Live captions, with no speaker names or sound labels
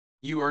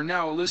You are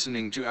now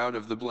listening to Out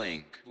of the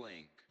Blank.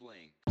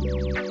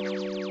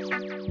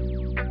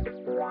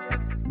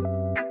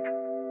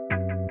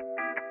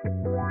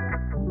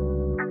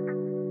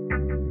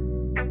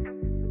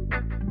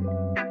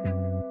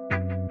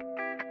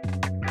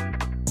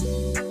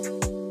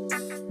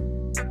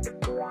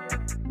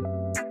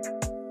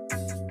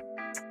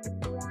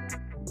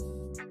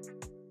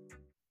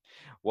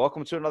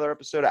 Welcome to another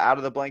episode of Out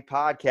of the Blank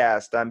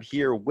podcast. I'm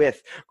here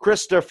with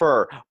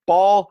Christopher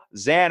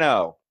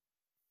Balzano.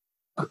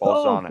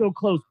 Oh, so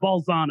close.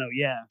 Balzano,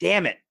 yeah.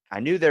 Damn it. I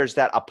knew there's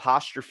that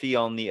apostrophe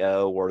on the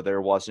O or there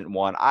wasn't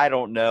one. I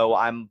don't know.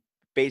 I'm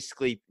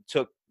basically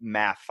took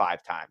math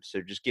 5 times, so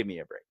just give me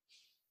a break.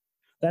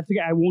 That's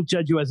okay. I won't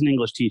judge you as an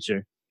English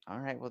teacher. All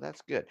right, well,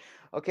 that's good.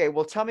 Okay,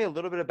 well, tell me a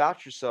little bit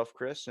about yourself,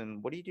 Chris,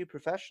 and what do you do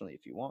professionally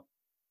if you want?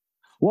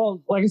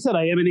 Well, like I said,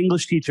 I am an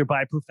English teacher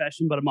by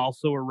profession, but I'm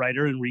also a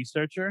writer and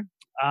researcher.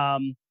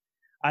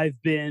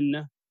 I've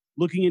been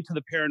looking into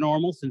the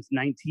paranormal since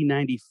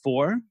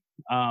 1994.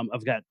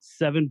 I've got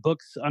 7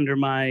 books under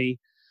my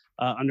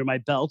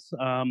belt.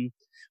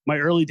 My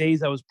early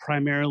days, I was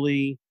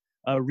primarily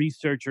a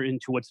researcher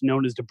into what's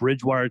known as the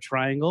Bridgewater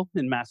Triangle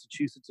in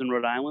Massachusetts and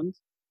Rhode Island.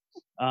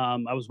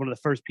 I was one of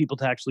the first people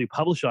to actually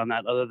publish on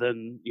that, other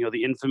than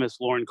the infamous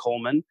Lauren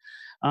Coleman.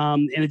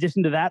 In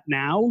addition to that,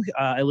 now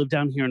I live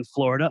down here in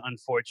Florida.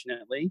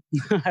 Unfortunately,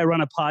 I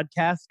run a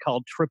podcast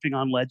called Tripping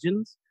on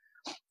Legends.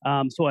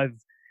 So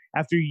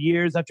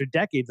after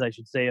decades, I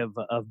should say, of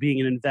being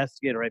an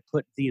investigator, I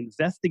put the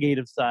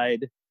investigative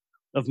side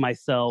of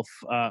myself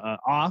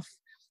off,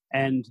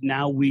 and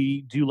now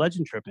we do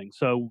legend tripping.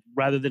 So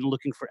rather than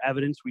looking for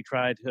evidence, we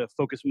try to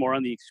focus more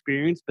on the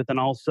experience, but then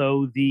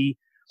also the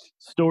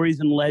stories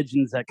and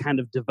legends that kind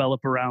of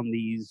develop around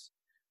these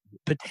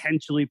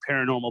potentially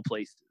paranormal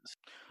places.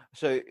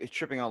 So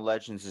Tripping on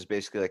Legends is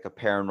basically like a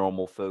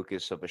paranormal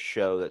focus of a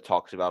show that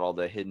talks about all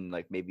the hidden,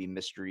 like maybe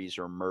mysteries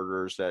or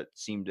murders that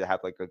seem to have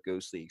like a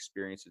ghostly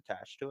experience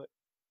attached to it.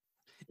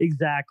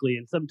 Exactly.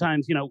 And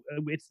sometimes,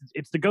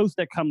 it's the ghost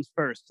that comes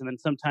first. And then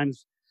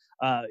sometimes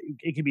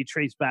it can be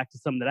traced back to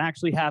something that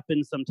actually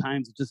happened.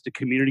 Sometimes it's just a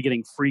community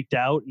getting freaked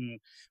out and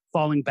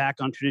falling back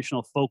on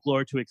traditional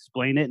folklore to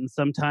explain it. And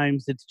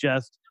sometimes it's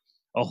just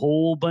a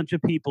whole bunch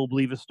of people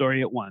believe a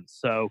story at once.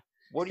 So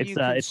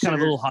it's kind of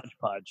a little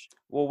hodgepodge.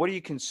 Well, what do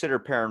you consider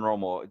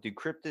paranormal? Do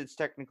cryptids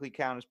technically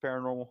count as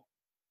paranormal?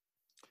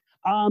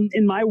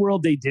 In my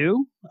world, they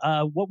do.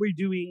 What we're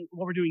doing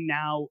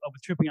now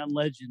with Tripping on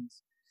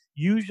Legends,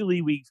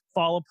 usually we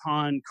fall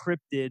upon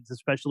cryptids,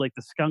 especially like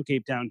the skunk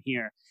ape down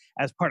here,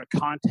 as part of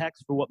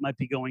context for what might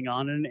be going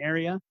on in an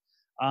area.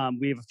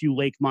 We have a few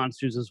lake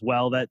monsters as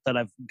well that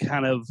I've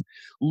kind of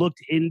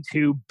looked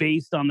into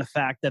based on the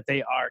fact that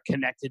they are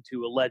connected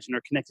to a legend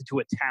or connected to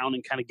a town,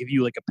 and kind of give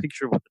you like a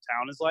picture of what the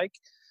town is like.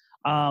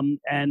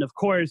 And of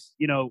course,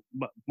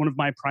 one of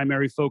my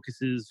primary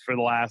focuses for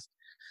the last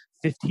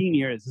 15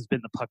 years has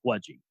been the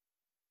Pukwudgie.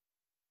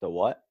 The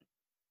what?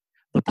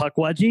 The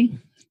Pukwudgie?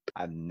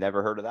 I've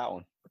never heard of that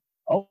one.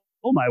 Oh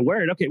my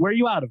word. Okay, where are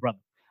you out of, brother?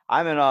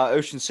 I'm in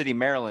Ocean City,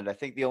 Maryland. I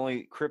think the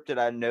only cryptid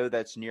I know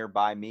that's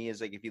nearby me is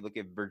like if you look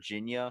at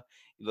Virginia,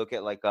 you look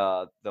at like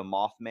the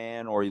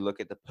Mothman, or you look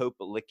at the Pope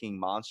licking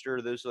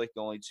monster. Those are like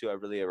the only 2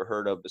 I've really ever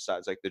heard of,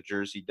 besides like the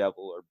Jersey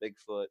Devil or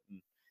Bigfoot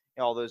and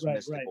all those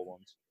mystical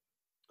ones.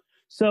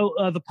 So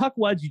the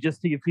Pukwudgie,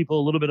 just to give people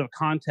a little bit of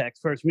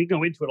context first, we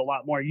go into it a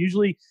lot more.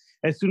 Usually,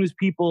 as soon as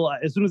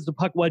the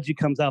Pukwudgie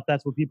comes out,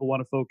 that's what people want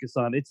to focus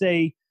on. It's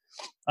a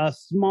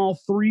small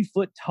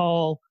 3-foot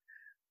tall,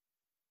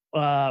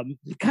 kind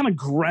of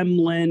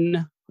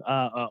gremlin,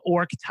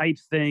 orc type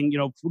thing.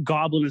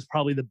 Goblin is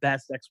probably the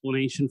best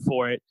explanation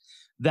for it.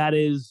 That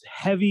is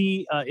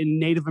heavy in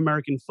Native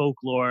American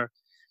folklore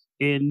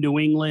in New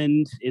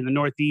England, in the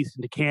Northeast,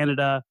 into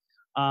Canada.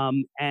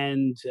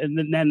 And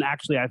then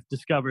actually I've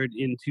discovered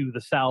into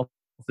the South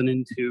and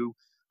into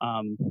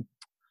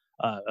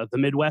the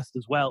Midwest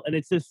as well. And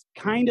it's this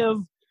kind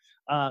of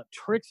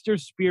trickster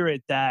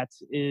spirit that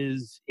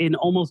is in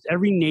almost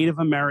every Native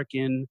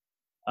American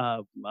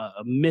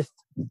myth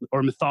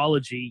or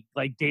mythology,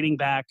 like dating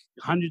back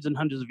hundreds and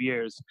hundreds of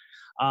years,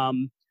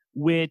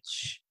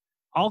 which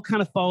all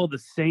kind of follow the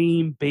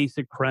same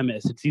basic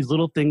premise. It's these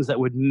little things that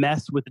would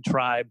mess with the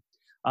tribe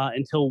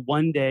until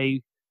one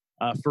day,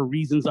 for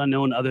reasons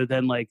unknown other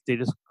than like they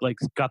just like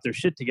got their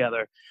shit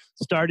together,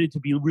 started to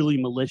be really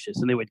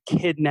malicious, and they would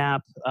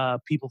kidnap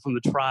people from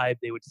the tribe.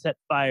 They would set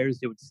fires.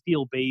 They would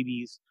steal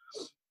babies.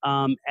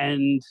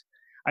 And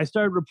I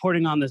started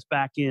reporting on this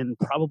back in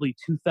probably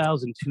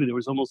 2002. There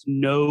was almost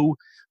no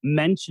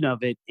mention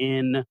of it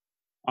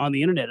on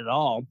the internet at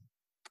all.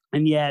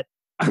 And yet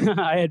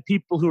I had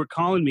people who were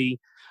calling me,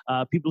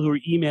 people who were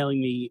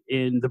emailing me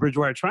in the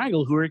Bridgewater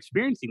Triangle who were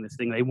experiencing this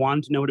thing. They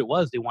wanted to know what it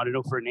was. They wanted to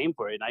know for a name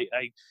for it. And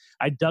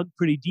I dug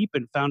pretty deep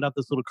and found out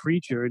this little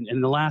creature. And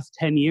in the last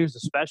 10 years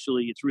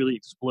especially, it's really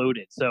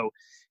exploded. So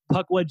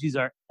Pukwudgies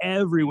are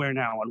everywhere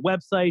now on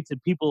websites,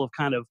 and people have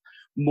kind of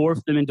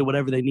morphed them into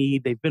whatever they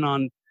need. They've been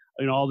on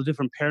all the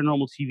different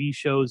paranormal TV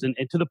shows, and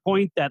to the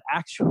point that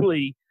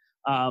actually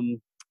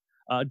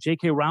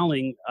J.K.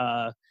 Rowling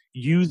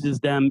uses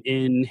them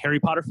in Harry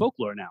Potter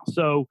folklore now.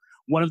 So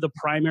one of the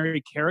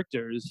primary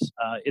characters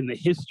in the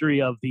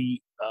history of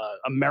the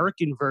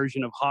American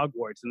version of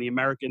Hogwarts and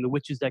the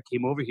witches that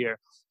came over here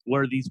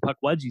were these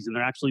Puckwudgies, and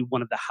they're actually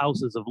one of the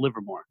houses of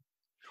Livermore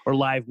or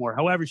Livemore,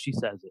 however she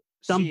says it.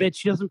 Some bitch,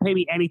 she doesn't pay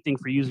me anything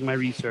for using my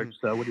research,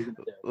 so what are you going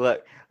to do?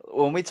 Look,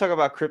 when we talk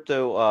about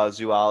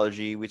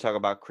cryptozoology, we talk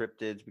about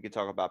cryptids, we could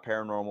talk about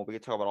paranormal, we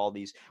could talk about all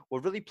these.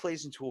 What really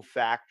plays into a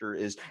factor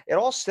is it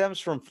all stems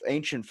from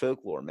ancient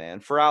folklore,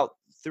 man.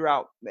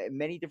 Throughout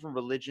many different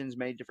religions,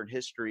 many different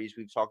histories,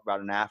 we've talked about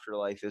an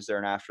afterlife. Is there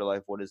an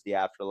afterlife? What is the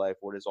afterlife?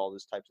 What is all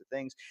these types of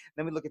things?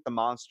 Then we look at the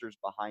monsters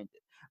behind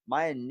it.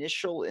 My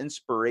initial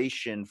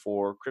inspiration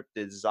for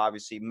cryptids is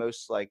obviously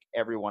most like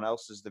everyone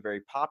else's, the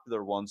very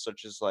popular ones,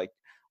 such as like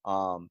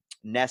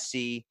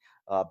Nessie,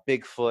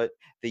 Bigfoot,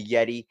 the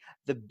Yeti.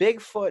 The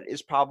Bigfoot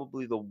is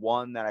probably the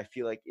one that I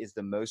feel like is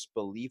the most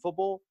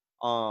believable.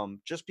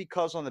 Just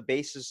because on the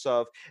basis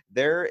of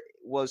there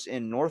was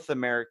in North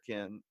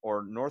America,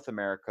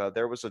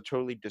 there was a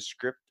totally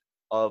descript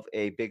of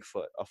a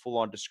Bigfoot, a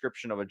full-on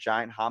description of a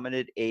giant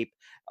hominid ape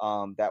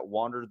that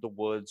wandered the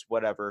woods,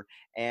 whatever.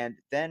 And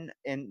then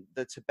in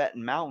the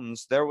Tibetan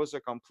mountains, there was a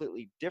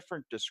completely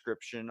different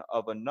description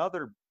of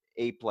another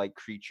ape-like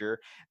creature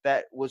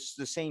that was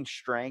the same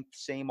strength,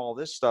 same all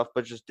this stuff,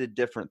 but just did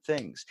different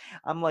things.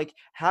 I'm like,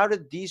 how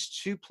did these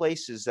two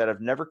places that have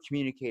never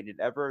communicated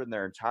ever in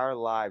their entire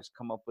lives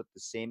come up with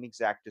the same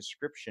exact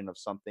description of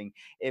something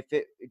if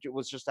it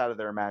was just out of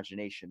their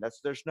imagination?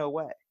 There's no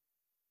way.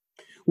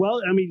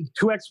 Well, I mean,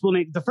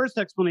 the first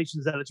explanation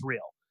is that it's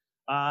real.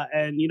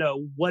 And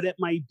what it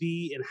might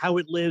be and how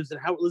it lives in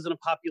a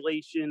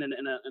population and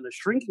in a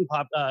shrinking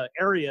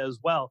area as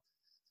well.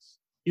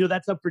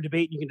 That's up for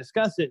debate. You can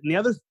discuss it. And the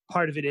other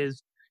part of it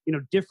is,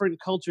 different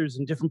cultures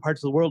in different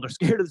parts of the world are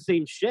scared of the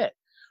same shit,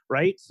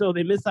 right? So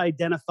they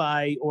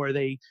misidentify or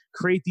they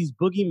create these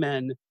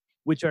boogeymen,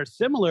 which are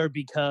similar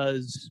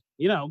because,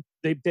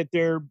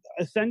 they're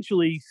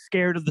essentially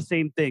scared of the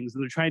same things.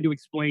 And they're trying to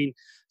explain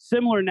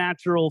similar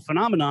natural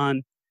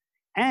phenomenon.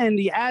 And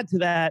you add to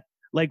that,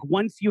 like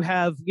once you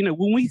have,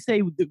 when we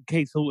say,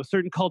 okay, so a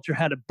certain culture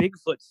had a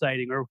Bigfoot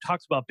sighting or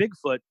talks about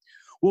Bigfoot,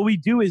 what we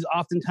do is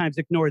oftentimes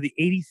ignore the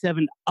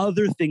 87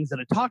 other things that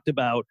it talked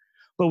about,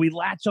 but we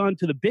latch on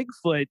to the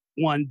Bigfoot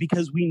one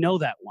because we know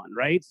that one,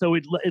 right? So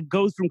it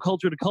goes from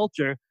culture to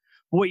culture.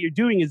 But what you're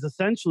doing is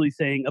essentially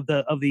saying of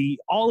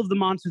all of the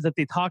monsters that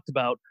they talked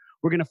about,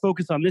 we're going to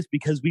focus on this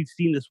because we've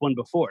seen this one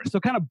before. So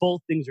kind of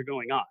both things are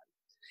going on.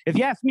 If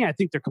you ask me, I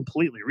think they're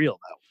completely real,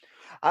 though.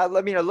 I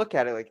look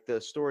at it like the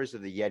stories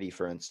of the Yeti,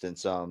 for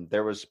instance.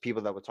 There was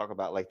people that would talk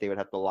about like they would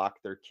have to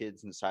lock their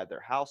kids inside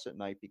their house at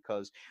night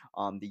because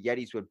the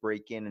Yetis would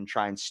break in and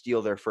try and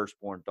steal their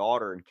firstborn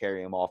daughter and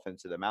carry them off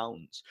into the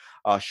mountains.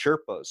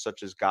 Sherpas,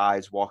 such as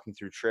guides walking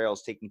through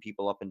trails, taking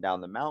people up and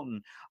down the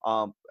mountain,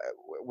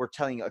 were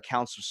telling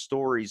accounts of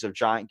stories of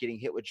getting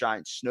hit with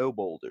giant snow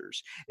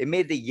boulders. It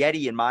made the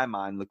Yeti, in my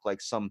mind, look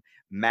like some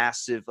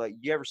massive, like,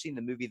 you ever seen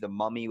the movie The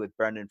Mummy with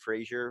Brendan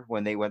Fraser?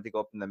 When they went to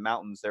go up in the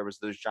mountains, there was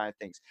those giant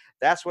things.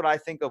 That's what I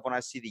think of when I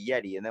see the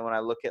Yeti. And then when I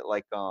look at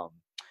like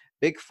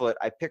Bigfoot,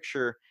 I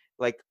picture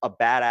like a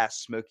badass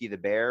Smokey the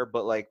Bear,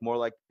 but like more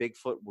like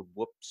Bigfoot would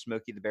whoop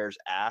Smokey the Bear's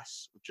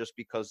ass just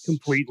because.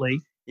 Completely.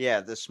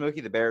 Yeah, the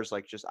Smokey the Bear's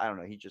like just, I don't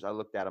know. I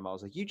looked at him. I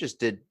was like, you just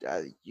did.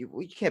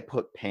 You can't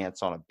put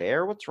pants on a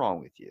bear. What's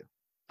wrong with you?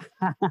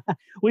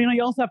 Well,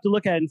 you also have to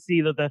look at it and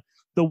see that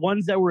the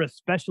ones that were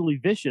especially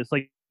vicious,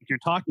 like you're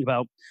talking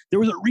about, there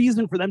was a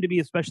reason for them to be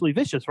especially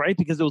vicious, right?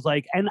 Because it was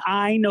like, and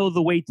I know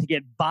the way to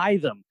get by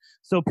them.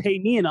 So pay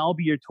me and I'll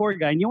be your tour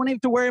guide. And you won't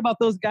have to worry about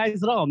those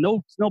guys at all.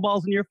 No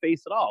snowballs in your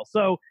face at all.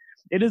 So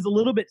it is a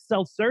little bit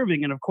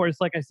self-serving. And of course,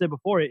 like I said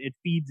before, it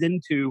feeds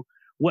into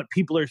what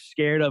people are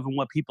scared of and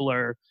what people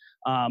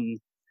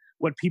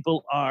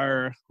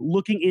are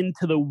looking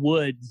into the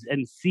woods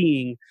and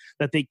seeing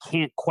that they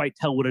can't quite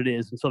tell what it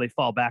is. And so they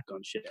fall back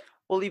on shit.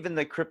 Well, even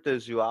the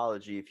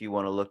cryptozoology, if you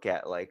want to look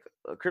at like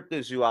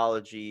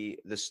cryptozoology,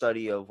 the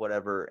study of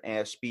whatever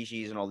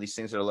species and all these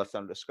things that are left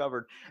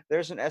undiscovered,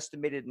 there's an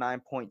estimated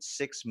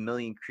 9.6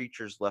 million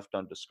creatures left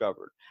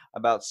undiscovered.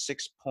 About I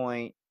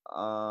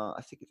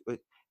think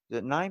it's, is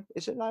it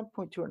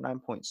 9.2 or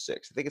 9.6? I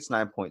think it's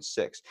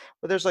 9.6.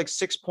 But there's like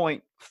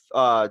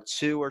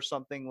 6.2 or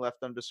something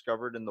left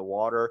undiscovered in the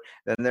water.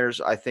 Then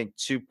there's, I think,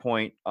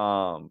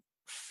 2.4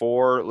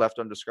 left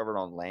undiscovered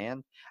on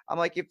land. I'm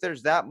like, if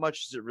there's that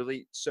much, is it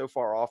really so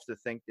far off to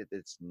think that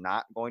it's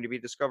not going to be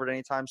discovered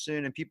anytime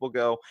soon? And people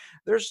go,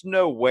 there's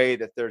no way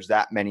that there's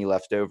that many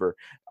left over.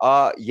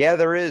 Yeah,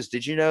 there is.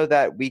 Did you know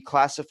that we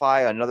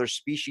classify another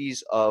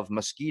species of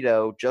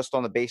mosquito just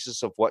on the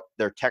basis of what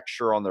their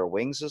texture on their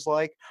wings is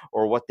like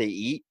or what they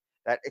eat?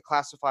 That it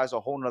classifies a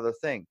whole nother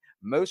thing.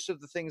 Most of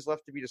the things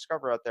left to be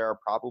discovered out there are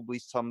probably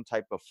some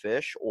type of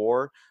fish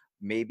or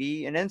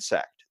maybe an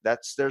insect.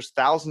 There's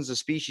thousands of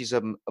species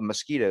of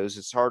mosquitoes.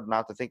 It's hard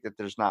not to think that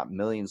there's not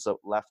millions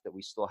left that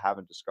we still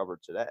haven't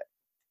discovered today.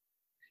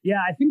 Yeah,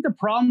 I think the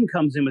problem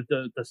comes in with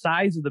the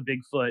size of the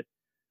Bigfoot.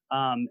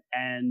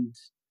 And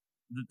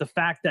the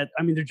fact that,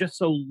 I mean, they're just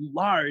so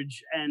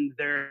large, and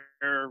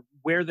they're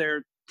where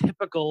their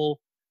typical,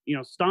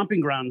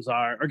 stomping grounds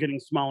are getting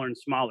smaller and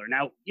smaller.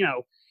 Now,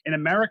 in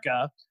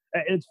America,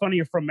 it's funny,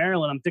 you're from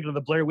Maryland. I'm thinking of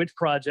the Blair Witch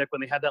Project, when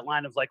they had that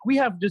line of like, "We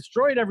have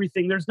destroyed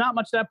everything. There's not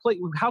much that place.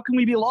 How can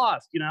we be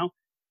lost?"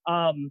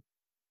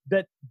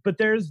 But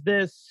there's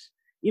this,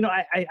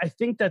 I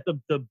think that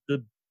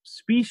the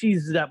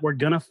species that we're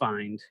gonna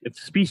find, if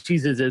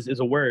species is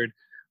a word,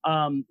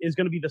 is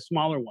going to be the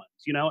smaller ones,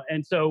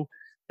 and so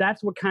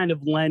that's what kind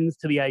of lends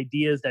to the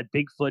ideas that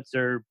Bigfoots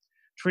are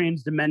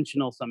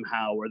transdimensional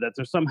somehow, or that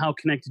they're somehow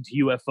connected to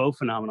UFO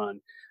phenomenon.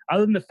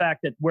 Other than the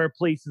fact that where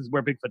places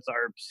where Bigfoots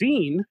are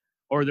seen,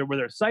 or where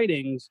there are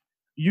sightings,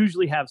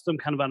 usually have some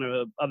kind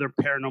of other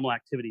paranormal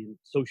activity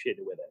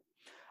associated with it.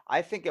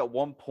 I think at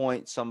one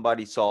point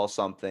somebody saw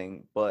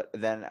something, but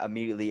then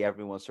immediately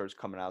everyone starts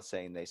coming out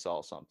saying they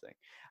saw something.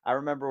 I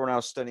remember when I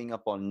was studying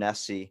up on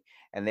Nessie,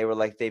 and they were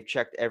like, they've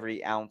checked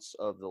every ounce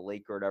of the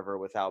lake or whatever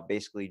without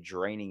basically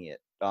draining it,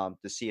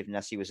 to see if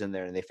Nessie was in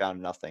there, and they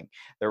found nothing.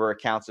 There were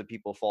accounts of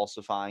people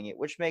falsifying it,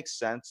 which makes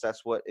sense.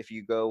 That's what, if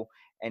you go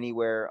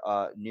anywhere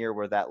near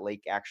where that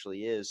lake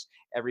actually is,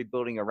 every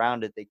building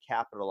around it, they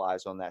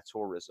capitalize on that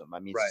tourism. I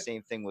mean, it's Right. the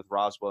same thing with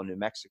Roswell, New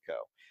Mexico.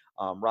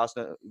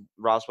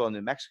 Roswell,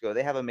 New Mexico,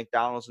 they have a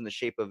McDonald's in the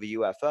shape of a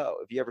UFO.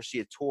 If you ever see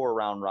a tour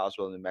around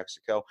Roswell, New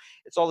Mexico,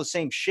 it's all the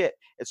same shit.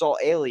 It's all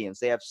aliens.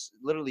 They have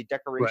literally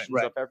decorations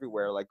Right. up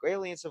everywhere. Like,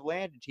 aliens have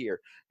landed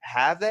here.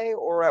 Have they?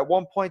 Or at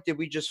one point did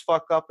we just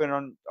fuck up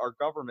on our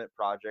government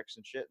projects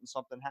and shit, and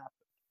something happened?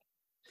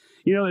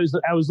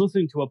 I was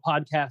listening to a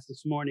podcast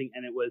this morning,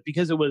 and it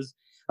was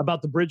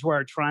about the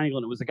Bridgewater Triangle,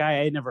 and it was a guy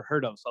I had never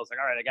heard of. So I was like,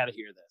 all right, I got to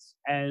hear this.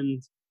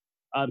 And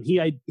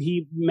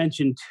he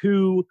mentioned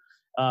two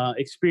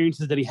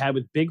experiences that he had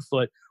with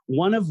Bigfoot,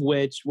 one of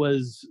which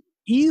was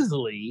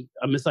easily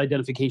a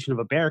misidentification of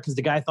a bear, because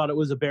the guy thought it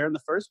was a bear in the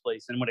first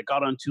place, and when it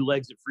got on two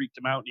legs, it freaked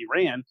him out and he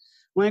ran. I'm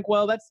like,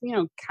 well, that's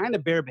kind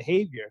of bear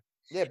behavior.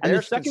 Yeah, And the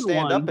bears can second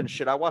stand up one, and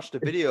shit. I watched a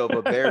video of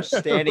a bear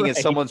standing in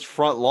right. someone's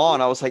front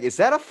lawn. I was like, is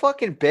that a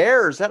fucking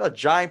bear, or is that a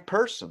giant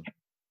person?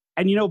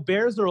 And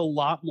bears are a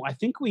lot more. I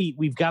think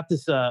we've got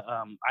this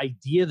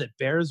idea that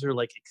bears are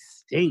like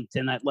extinct,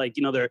 and that, like,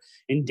 they're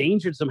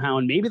endangered somehow,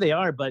 and maybe they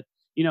are, but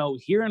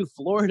here in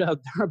Florida,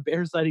 there are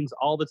bear sightings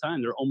all the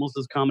time. They're almost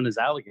as common as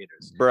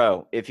alligators.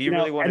 Bro, if you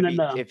really want to be,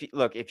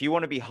 then, if you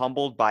want to be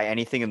humbled by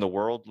anything in the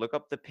world, look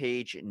up the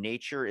page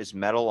Nature is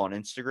Metal on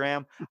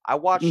Instagram. I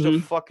watched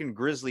a fucking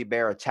grizzly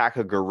bear attack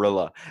a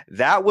gorilla.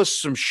 That was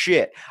some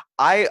shit.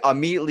 I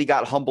immediately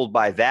got humbled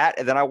by that,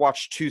 and then I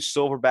watched two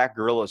silverback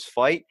gorillas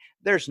fight.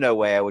 There's no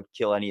way I would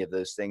kill any of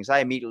those things. I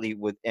immediately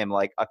am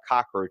like, a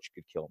cockroach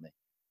could kill me.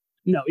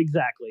 No,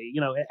 exactly.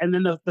 And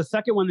then the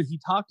second one that he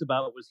talked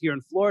about was here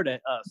in Florida,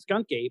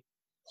 skunk ape.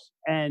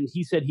 And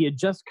he said he had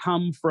just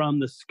come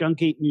from the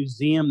skunk ape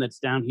museum that's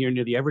down here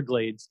near the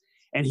Everglades.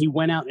 And he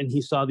went out and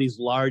he saw these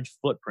large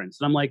footprints.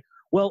 And I'm like,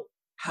 well,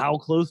 how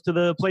close to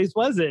the place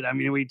was it? I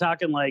mean, are we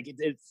talking like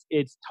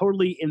it's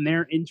totally in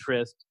their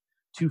interest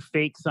to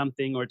fake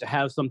something or to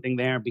have something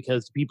there,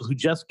 because people who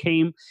just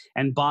came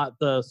and bought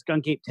the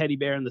skunk ape teddy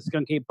bear and the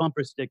skunk ape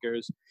bumper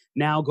stickers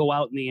now go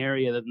out in the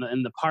area,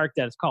 in the park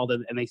that it's called,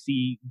 and they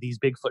see these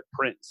Bigfoot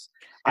prints.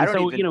 And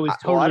so,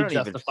 it's totally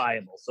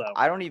justifiable. So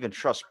I don't even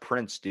trust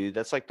prints, dude.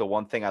 That's like the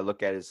one thing I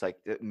look at is like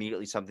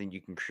immediately something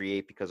you can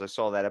create, because I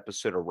saw that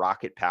episode of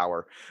Rocket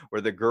Power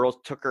where the girl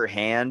took her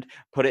hand,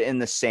 put it in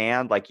the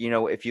sand. Like,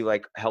 if you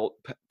like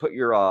put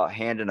your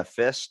hand in a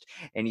fist,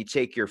 and you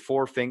take your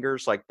four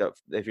fingers, like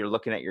if you're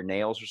looking at your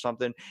nails or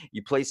something,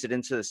 you place it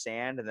into the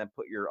sand and then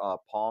put your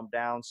palm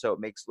down so it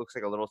looks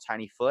like a little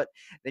tiny foot.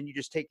 Then you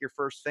just take your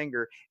first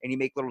finger and you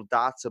make little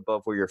dots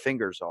above where your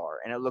fingers are,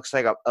 and it looks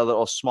like a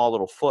little small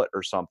little foot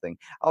or something.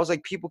 I was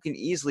like, people can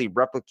easily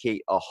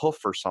replicate a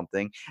hoof or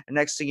something, and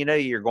next thing you know,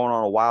 you're going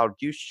on a wild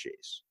goose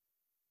chase.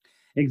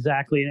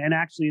 Exactly. And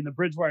actually, in the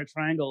Bridgewater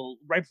Triangle,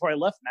 right before I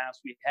left Mass,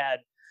 we had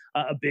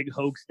a big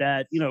hoax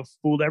that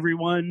fooled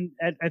everyone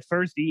at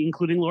first,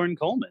 including Lauren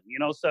Coleman.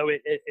 So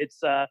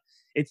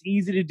it's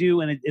easy to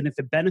do, and if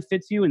it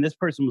benefits you, and this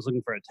person was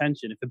looking for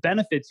attention, if it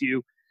benefits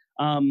you,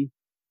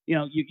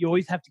 you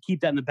always have to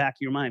keep that in the back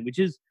of your mind, which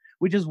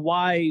is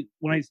why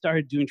when I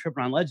started doing Trip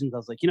Around Legends, I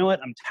was like, you know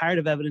what? I'm tired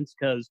of evidence,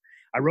 because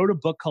I wrote a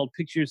book called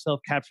Picture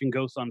Yourself Capturing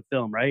Ghosts on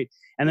Film, right?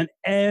 And then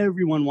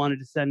everyone wanted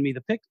to send me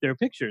their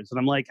pictures. And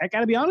I'm like, I got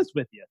to be honest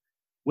with you.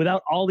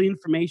 Without all the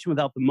information,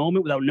 without the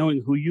moment, without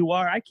knowing who you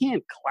are, I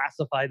can't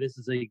classify this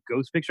as a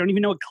ghost picture. I don't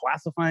even know what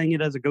classifying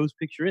it as a ghost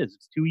picture is.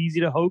 It's too easy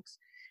to hoax.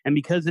 And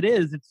because it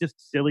is, it's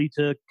just silly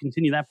to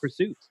continue that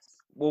pursuit.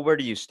 Well, where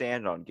do you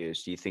stand on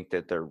ghosts? Do you think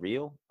that they're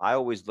real? I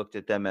always looked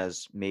at them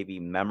as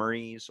maybe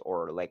memories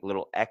or like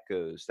little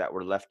echoes that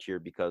were left here,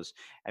 because,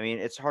 I mean,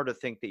 it's hard to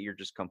think that you're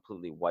just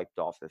completely wiped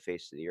off the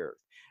face of the earth.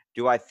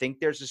 Do I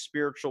think there's a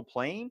spiritual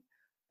plane?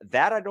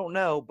 That I don't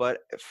know, but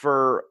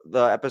for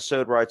the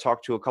episode where I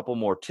talked to a couple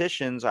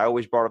morticians, I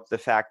always brought up the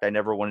fact I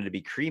never wanted to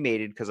be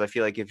cremated because I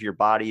feel like if your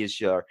body is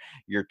your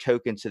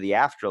token to the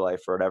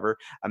afterlife or whatever,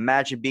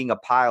 imagine being a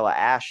pile of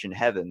ash in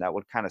heaven. That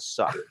would kind of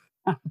suck.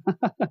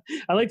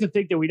 I like to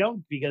think that we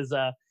don't, because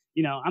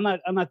I'm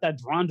not that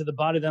drawn to the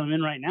body that I'm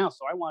in right now,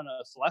 so I want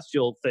a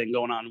celestial thing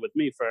going on with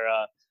me for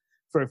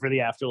the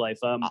afterlife.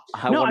 I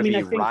No, want I to mean, be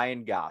I think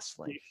Ryan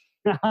Gosling.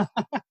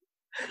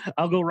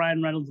 I'll go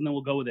Ryan Reynolds and then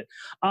we'll go with it.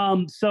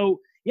 So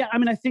yeah, I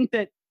mean, I think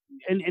that,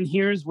 and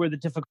here's where the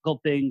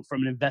difficult thing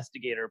from an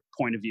investigator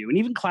point of view, and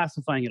even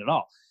classifying it at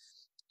all,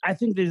 I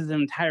think there's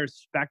an entire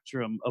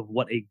spectrum of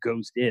what a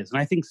ghost is. And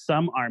I think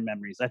some are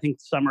memories. I think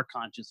some are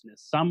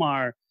consciousness. Some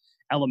are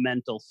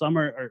elemental. Some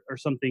are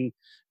something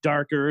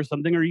darker, or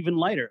something, or even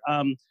lighter.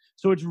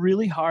 So it's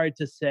really hard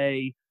to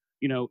say,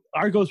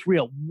 are ghosts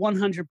real?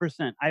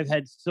 100%. I've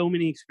had so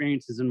many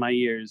experiences in my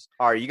years.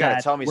 All right, you got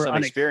to tell me some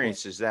unexplained.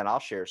 experiences then. I'll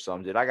share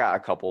some, dude. I got a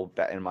couple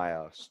in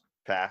my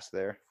past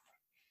there.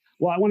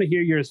 Well, I want to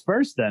hear yours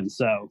first then.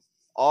 So.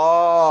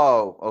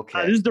 Oh,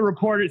 okay. This is the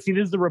reporter. See,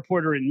 this is the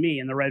reporter in me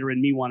and the writer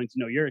in me wanting to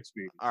know your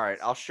experience. All right,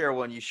 I'll share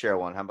one. You share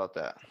one. How about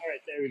that? All right,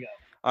 there we go.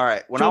 All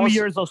right. Show me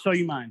yours. I'll show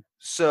you mine.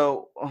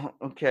 So,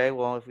 okay.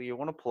 Well, if you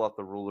want to pull out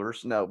the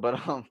rulers, no. But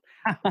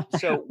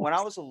so when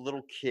I was a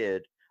little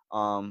kid,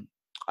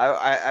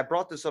 I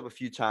brought this up a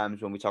few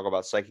times when we talk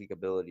about psychic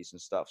abilities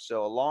and stuff.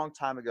 So a long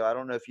time ago, I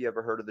don't know if you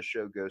ever heard of the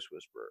show Ghost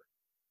Whisperer.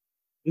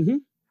 Mm-hmm.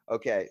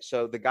 Okay,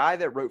 so the guy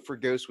that wrote for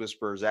Ghost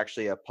Whisperer is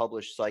actually a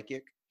published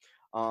psychic.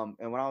 And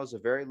when I was a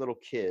very little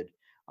kid,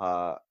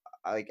 I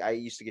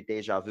used to get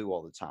deja vu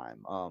all the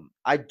time.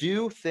 I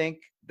do think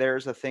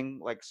there's a thing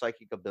like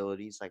psychic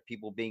abilities, like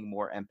people being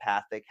more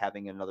empathic,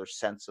 having another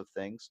sense of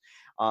things.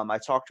 I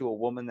talked to a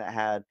woman that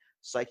had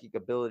psychic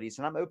abilities,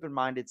 and I'm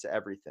open-minded to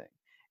everything.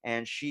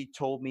 And she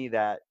told me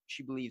that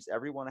she believes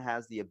everyone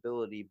has the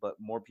ability, but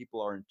more people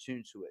are in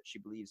tune to it. She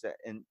believes that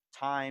in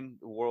time,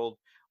 the world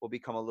will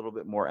become a little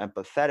bit more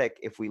empathetic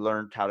if we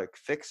learned how to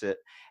fix it.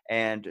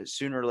 And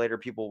sooner or later,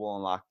 people will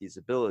unlock these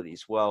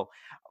abilities. Well,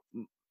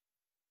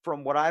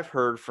 from what I've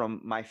heard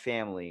from my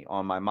family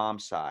on my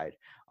mom's side,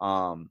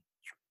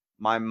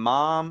 my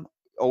mom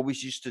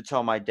always used to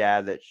tell my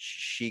dad that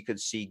she could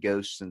see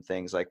ghosts and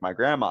things like my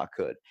grandma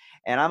could.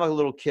 And I'm a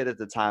little kid at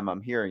the time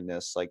I'm hearing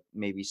this, like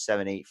maybe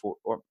 7, 8, 4,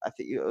 or I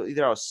think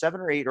either I was 7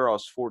 or 8 or I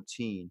was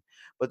 14.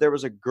 But there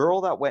was a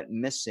girl that went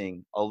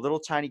missing, a little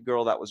tiny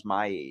girl that was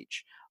my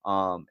age.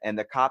 And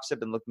the cops have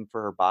been looking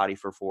for her body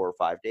for 4 or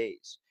 5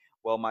 days.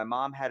 Well, my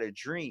mom had a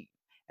dream.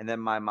 And then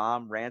my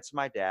mom ran to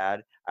my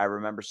dad. I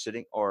remember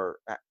sitting,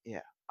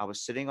 I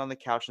was sitting on the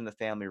couch in the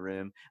family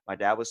room. My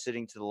dad was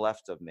sitting to the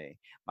left of me.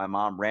 My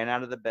mom ran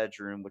out of the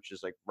bedroom, which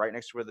is like right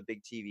next to where the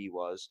big TV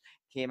was,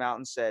 came out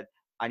and said,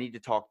 "I need to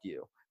talk to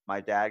you."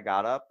 My dad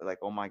got up, like,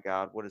 "Oh my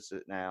God, what is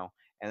it now?"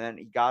 And then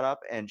he got up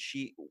and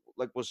she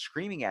like was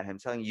screaming at him,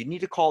 telling him, "You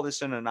need to call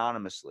this in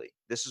anonymously.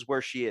 This is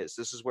where she is.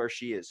 This is where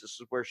she is. This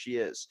is where she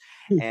is."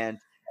 And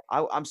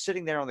I'm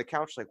sitting there on the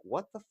couch like,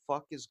 what the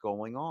fuck is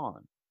going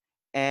on?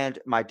 And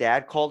my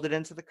dad called it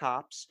into the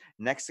cops.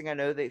 Next thing I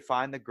know, they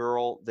find the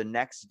girl the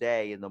next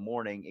day in the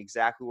morning,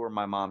 exactly where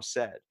my mom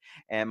said.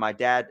 And my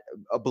dad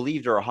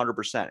believed her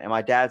 100%. And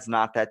my dad's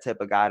not that type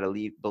of guy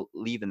to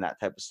believe in that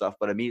type of stuff.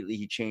 But immediately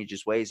he changed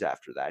his ways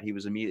after that. He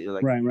was immediately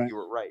like, right. "You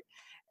were right."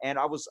 And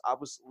I was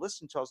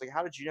listening to. I was like,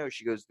 "How did you know?"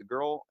 She goes, "The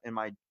girl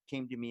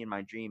came to me in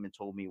my dream and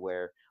told me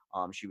where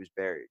she was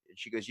buried." And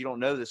she goes, "You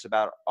don't know this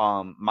about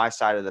my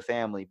side of the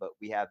family, but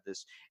we have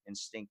this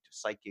instinct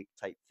psychic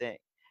type thing."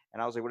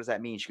 And I was like, "What does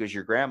that mean?" She goes,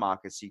 "Your grandma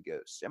could see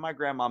ghosts." And my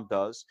grandmom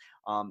does.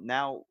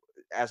 Now,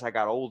 as I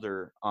got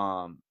older,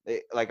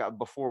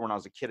 before when I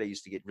was a kid, I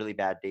used to get really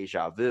bad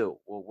deja vu.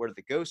 Well, where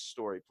the ghost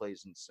story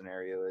plays in the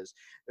scenario is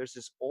there's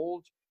this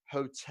old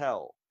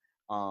hotel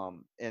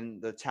in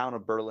the town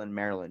of Berlin,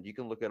 Maryland. You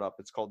can look it up.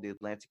 It's called the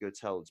Atlantic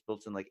Hotel. It's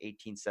built in like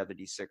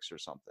 1876 or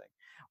something.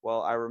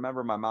 Well, I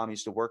remember my mom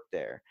used to work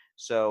there.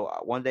 So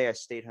one day I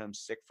stayed home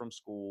sick from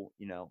school,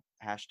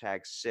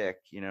 hashtag sick,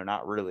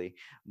 not really.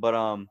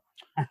 But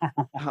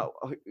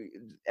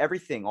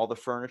everything, all the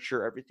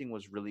furniture, everything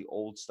was really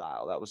old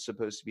style. That was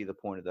supposed to be the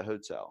point of the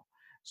hotel.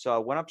 So I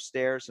went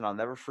upstairs and I'll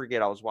never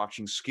forget, I was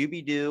watching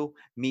Scooby-Doo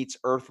meets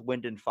Earth,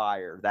 Wind and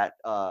Fire. That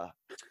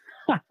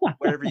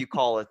whatever you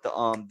call it,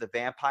 the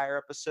vampire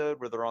episode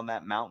where they're on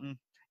that mountain.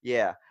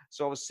 Yeah.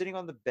 So I was sitting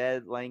on the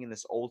bed, laying in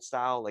this old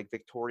style, like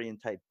Victorian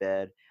type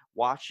bed,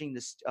 watching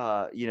this,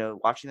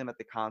 watching them at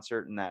the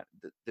concert, and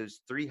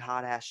those 3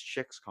 hot ass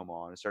chicks come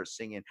on and start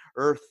singing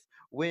Earth,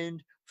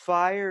 Wind,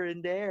 Fire,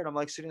 and Air. And I'm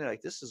like sitting there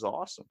like, this is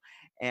awesome.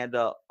 And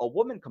a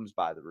woman comes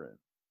by the room.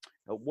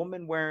 A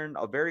woman wearing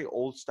a very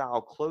old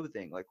style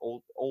clothing, like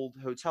old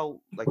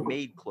hotel, like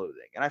maid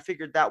clothing. And I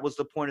figured that was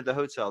the point of the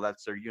hotel.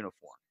 That's their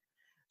uniform.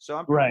 So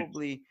I'm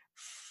probably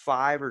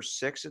 5 or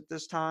 6 at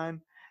this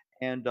time.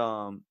 And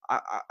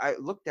I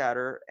looked at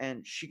her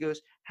and she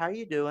goes, "How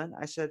you doing?"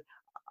 I said,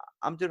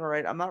 I'm doing all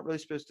right. I'm not really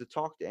supposed to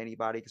talk to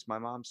anybody because my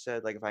mom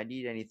said, like, if I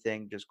need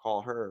anything, just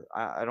call her.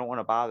 I don't want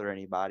to bother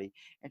anybody.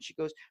 And she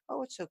goes,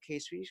 oh, it's okay,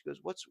 sweetie. She goes,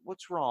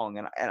 what's wrong?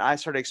 And I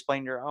started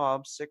explaining to her, oh,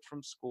 I'm sick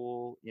from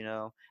school,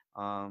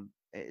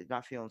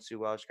 not feeling too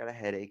well. She's got a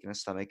headache and a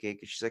stomach ache.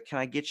 And she's like, can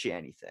I get you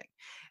anything?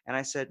 And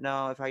I said,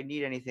 no, if I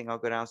need anything, I'll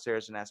go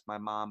downstairs and ask my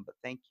mom, but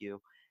thank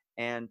you.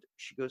 And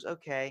she goes,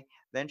 okay.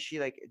 Then she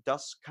like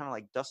dusts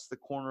the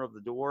corner of the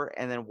door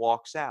and then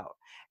walks out.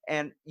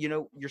 And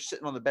you're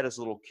sitting on the bed as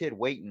a little kid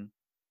waiting.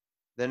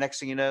 The next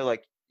thing you know,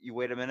 like, you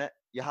wait a minute,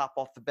 you hop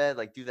off the bed,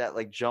 like do that,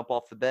 like jump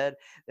off the bed.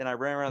 Then I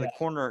ran around Yeah. the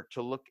corner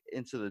to look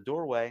into the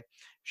doorway.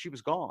 She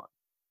was gone.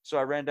 So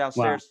I ran Wow.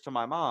 downstairs to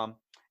my mom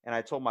and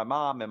I told my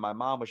mom, and my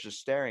mom was just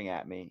staring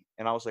at me.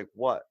 And I was like,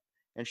 what?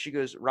 And she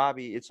goes,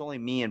 Robbie, it's only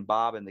me and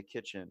Bob in the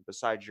kitchen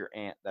besides your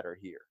aunt that are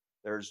here.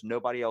 There's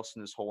nobody else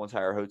in this whole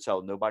entire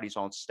hotel. Nobody's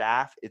on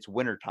staff. It's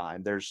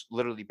wintertime. There's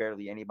literally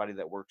barely anybody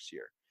that works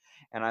here.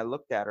 And I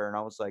looked at her and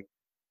I was like,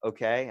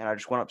 okay. And I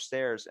just went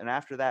upstairs. And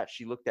after that,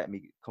 she looked at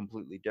me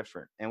completely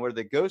different. And where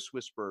the ghost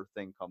whisperer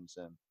thing comes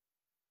in,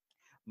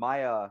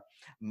 my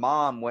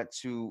mom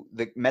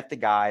met the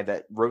guy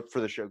that wrote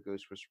for the show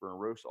Ghost Whisperer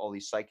and wrote all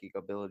these psychic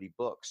ability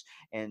books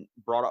and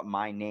brought up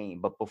my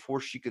name. But before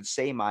she could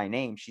say my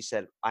name, she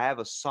said, I have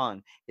a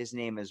son. His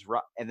name is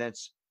and then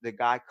the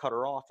guy cut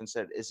her off and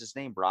said, is his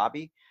name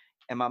Robbie?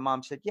 And my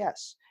mom said,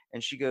 yes.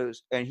 And he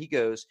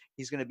goes,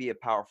 he's going to be a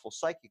powerful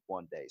psychic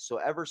one day. So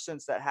ever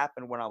since that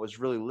happened when I was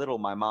really little,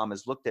 my mom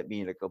has looked at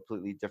me in a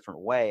completely different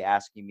way,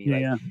 asking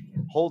me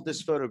hold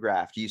this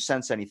photograph. Do you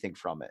sense anything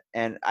from it?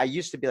 And I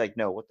used to be like,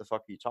 no, what the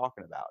fuck are you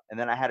talking about? And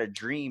then I had a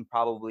dream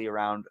probably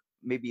around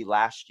maybe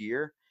last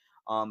year,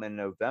 in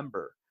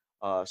November.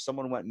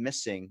 Someone went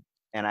missing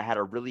and I had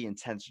a really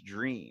intense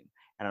dream.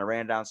 And I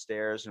ran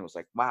downstairs and it was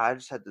like, wow, I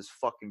just had this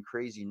fucking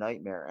crazy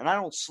nightmare. And I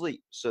don't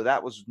sleep. So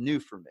that was new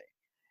for me.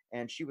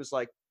 And she was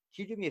like,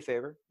 can you do me a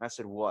favor? And I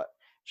said, what?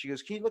 She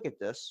goes, can you look at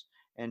this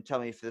and tell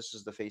me if this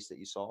is the face that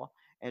you saw?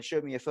 And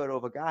showed me a photo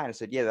of a guy. And I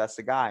said, yeah, that's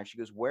the guy. And she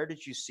goes, where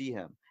did you see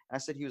him? And I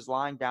said, he was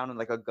lying down in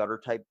like a gutter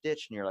type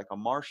ditch near like a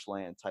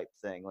marshland type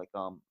thing. Like,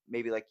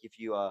 maybe like if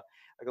you, like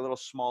a little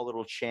small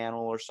little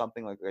channel or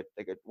something like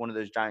one of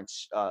those giant,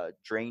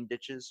 drain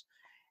ditches.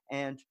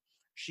 And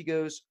she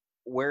goes,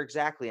 where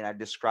exactly? And I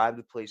described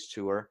the place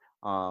to her.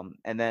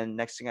 And then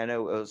next thing I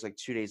know, it was like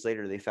 2 days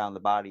later, they found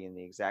the body in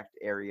the exact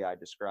area I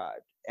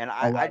described. And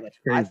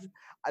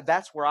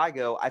that's where I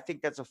go. I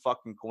think that's a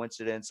fucking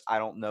coincidence. I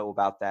don't know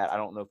about that. I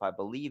don't know if I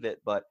believe it,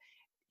 but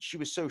she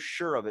was so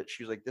sure of it.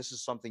 She was like, this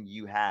is something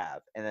you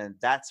have. And then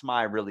that's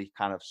my really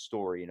kind of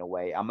story in a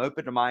way. I'm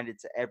open-minded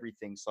to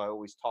everything. So I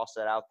always toss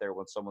that out there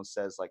when someone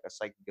says like a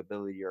psychic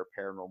ability or a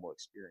paranormal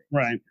experience.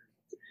 Right.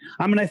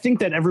 I mean, I think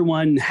that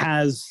everyone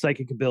has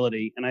psychic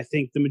ability, and I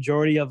think the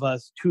majority of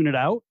us tune it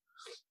out.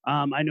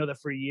 I know that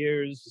for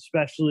years,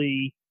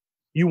 especially,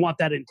 you want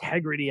that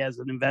integrity as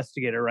an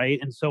investigator, right?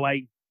 And so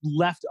I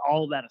left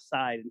all of that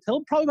aside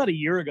until probably about a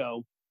year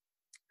ago.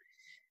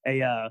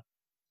 A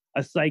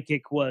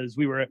psychic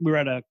we were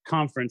at a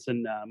conference,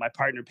 and my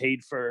partner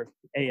paid for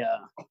a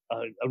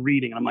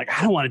reading. And I'm like,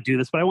 I don't want to do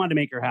this, but I wanted to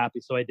make her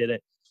happy, so I did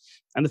it.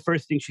 And the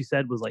first thing she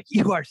said was like,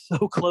 you are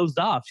so closed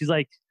off. She's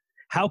like,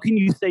 how can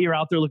you say you're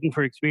out there looking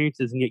for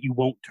experiences and yet you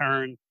won't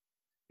turn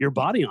your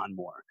body on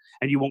more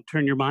and you won't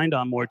turn your mind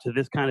on more to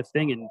this kind of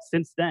thing? And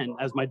since then,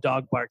 as my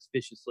dog barks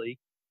viciously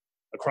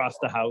across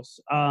the house,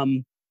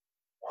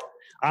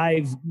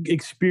 I've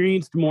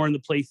experienced more in the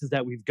places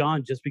that we've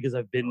gone just because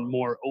I've been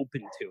more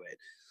open to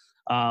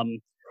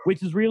it,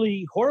 which is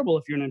really horrible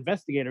if you're an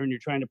investigator and you're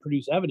trying to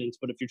produce evidence.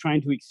 But if you're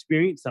trying to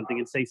experience something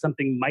and say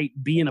something might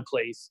be in a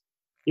place,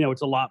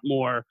 it's a lot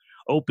more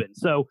open.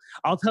 So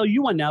I'll tell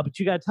you one now, but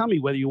you got to tell me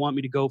whether you want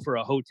me to go for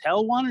a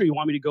hotel one or you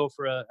want me to go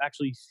for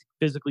actually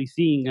physically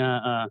seeing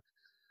a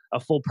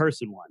full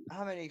person one.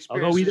 How many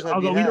experiences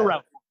I'll go either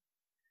route.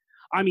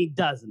 I mean,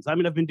 dozens. I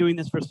mean, I've been doing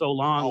this for so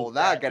long. Oh,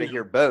 now I got to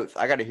hear both.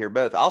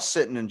 I'll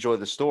sit and enjoy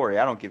the story.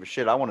 I don't give a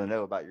shit. I want to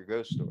know about your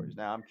ghost stories.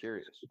 Now I'm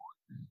curious.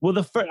 Well,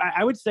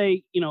 I would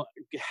say,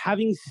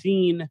 having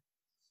seen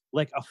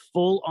like a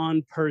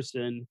full-on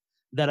person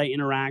that I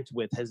interact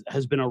with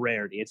has been a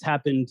rarity. It's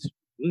happened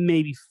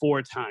maybe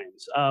 4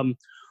 times.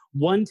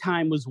 One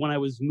time was when I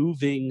was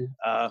moving.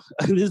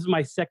 This is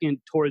my second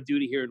tour of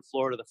duty here in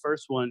Florida. The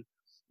first one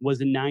was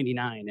in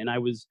 '99, and I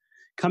was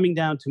coming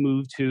down to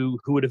move to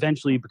who would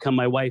eventually become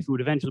my wife, who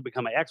would eventually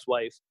become my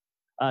ex-wife.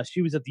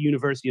 She was at the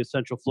University of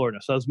Central Florida.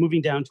 So I was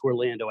moving down to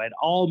Orlando. I had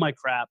all my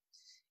crap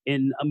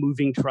in a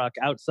moving truck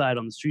outside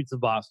on the streets of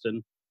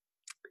Boston.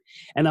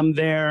 And I'm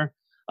there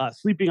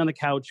sleeping on the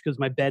couch because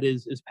my bed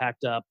is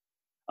packed up.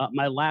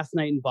 My last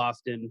night in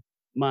Boston,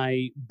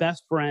 my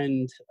best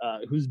friend,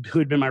 who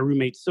had been my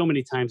roommate so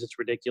many times, it's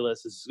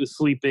ridiculous, is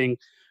sleeping.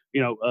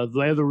 The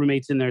other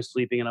roommate's in there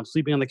sleeping, and I'm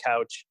sleeping on the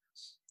couch.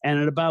 And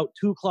at about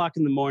 2:00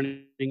 in the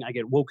morning, I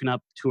get woken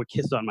up to a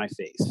kiss on my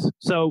face.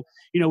 So,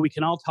 we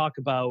can all talk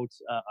about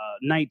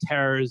night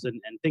terrors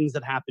and things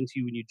that happen to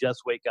you when you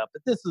just wake up.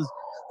 But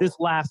this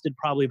lasted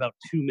probably about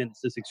 2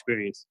 minutes, this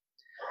experience.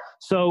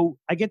 So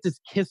I get this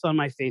kiss on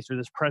my face, or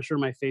this pressure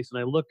on my face, and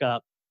I look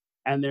up,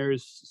 and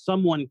there's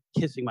someone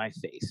kissing my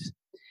face.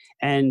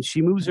 And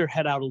she moves her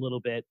head out a little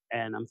bit,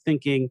 and I'm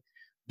thinking,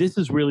 this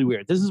is really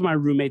weird. This is my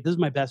roommate. This is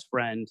my best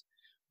friend.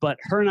 But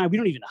her and I, we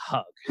don't even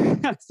hug.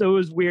 So it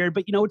was weird.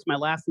 But, it's my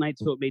last night,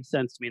 so it made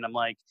sense to me. And I'm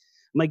like,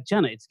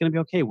 Jenna, it's going to be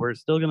okay. We're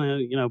still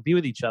going to, be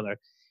with each other.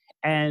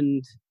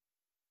 And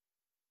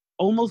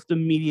almost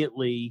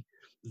immediately,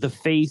 the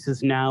face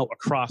is now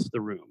across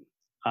the room.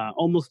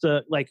 Almost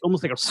like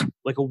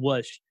a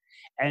whoosh.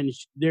 And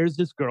there's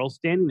this girl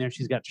standing there.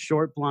 She's got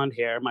short blonde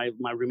hair. My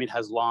roommate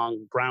has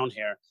long brown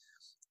hair.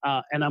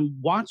 And I'm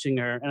watching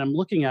her, and I'm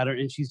looking at her,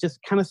 and she's just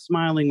kind of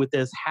smiling with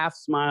this half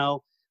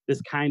smile,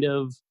 this kind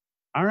of,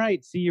 all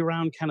right, see you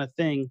around kind of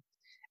thing.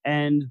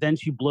 And then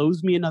she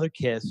blows me another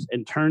kiss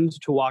and turns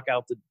to walk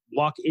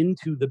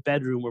into the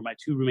bedroom where my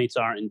two roommates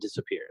are, and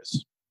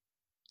disappears.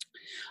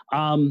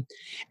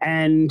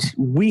 And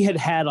we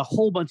had a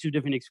whole bunch of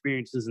different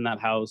experiences in that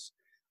house.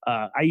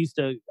 I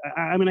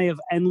have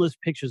endless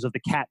pictures of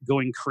the cat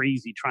going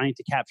crazy, trying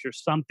to capture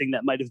something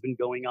that might have been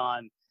going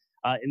on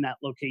in that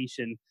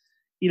location.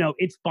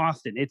 It's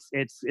Boston. It's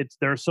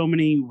there are so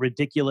many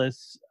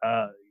ridiculous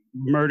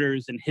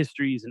murders and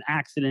histories and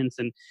accidents,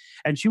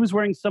 and she was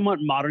wearing somewhat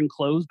modern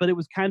clothes, but it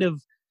was kind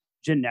of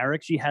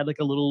generic. She had like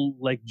a little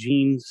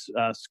jeans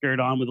skirt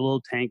on with a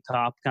little tank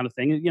top kind of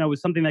thing. It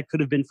was something that could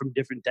have been from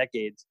different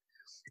decades.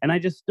 And I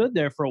just stood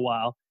there for a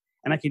while,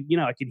 and I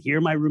could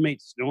hear my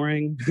roommate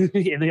snoring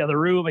in the other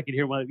room. I could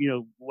hear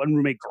one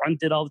roommate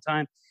grunted all the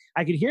time.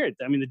 I could hear it.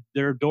 I mean,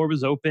 their door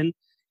was open.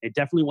 It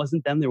definitely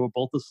wasn't them. They were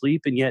both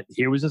asleep. And yet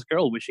here was this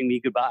girl wishing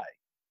me goodbye.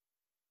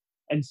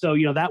 And so,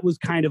 that was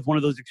kind of one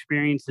of those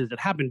experiences that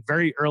happened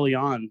very early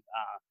on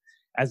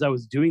as I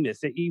was doing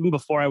this, even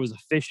before I was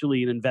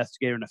officially an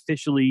investigator and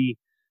officially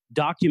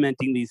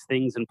documenting these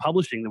things and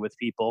publishing them with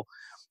people.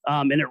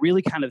 And it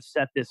really kind of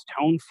set this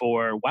tone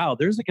for, wow,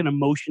 there's like an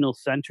emotional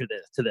center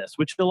to this,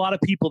 which a lot of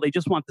people, they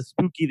just want the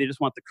spooky, they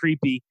just want the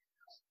creepy.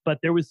 But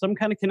there was some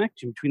kind of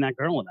connection between that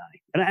girl and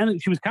I.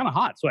 And she was kind of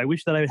hot, so I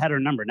wish that I had her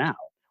number now.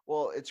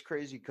 Well, it's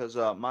crazy because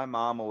my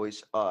mom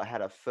always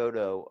had a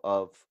photo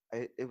of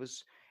it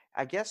was,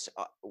 I guess,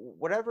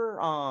 whatever.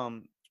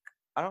 I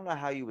don't know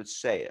how you would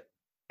say it.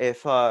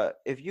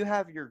 If you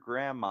have your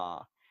grandma,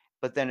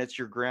 but then it's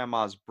your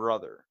grandma's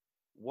brother,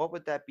 what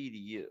would that be to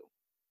you?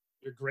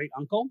 Your great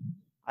uncle?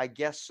 I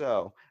guess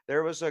so.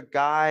 There was a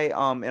guy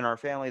in our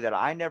family that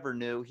I never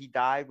knew. He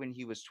died when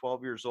he was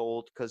 12 years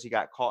old because he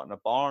got caught in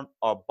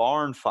a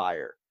barn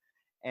fire.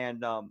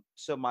 And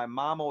so my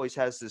mom always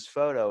has this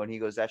photo, and he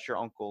goes, "That's your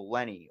Uncle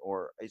Lenny,"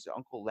 or is it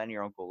Uncle Lenny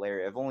or Uncle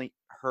Larry? I've only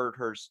heard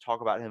her talk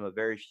about him a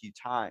very few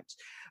times.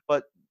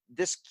 But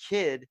this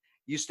kid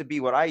used to be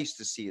what I used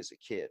to see as a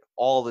kid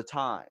all the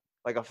time,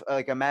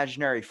 like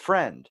imaginary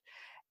friend.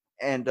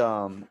 And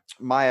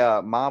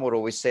my mom would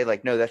always say,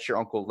 like, "No, that's your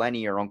Uncle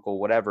Lenny or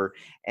Uncle whatever."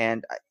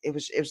 And it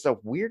was the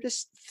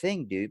weirdest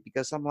thing, dude,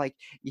 because I'm like,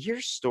 you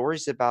hear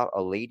stories about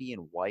a lady in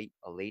white,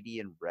 a lady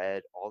in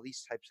red, all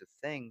these types of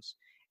things.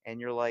 And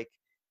you're like,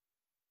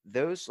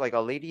 those, like, a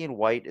lady in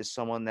white is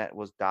someone that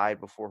died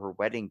before her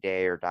wedding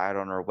day or died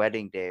on her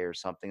wedding day or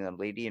something. And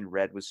a lady in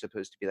red was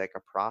supposed to be like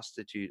a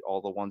prostitute, all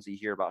the ones that you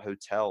hear about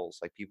hotels,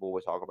 like people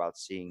would talk about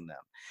seeing them.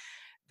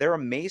 They're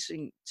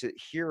amazing to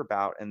hear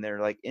about, and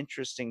they're like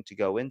interesting to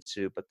go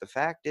into. But the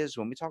fact is,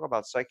 when we talk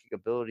about psychic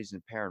abilities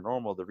and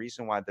paranormal, the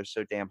reason why they're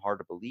so damn hard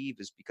to believe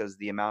is because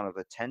the amount of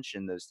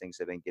attention those things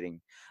have been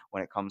getting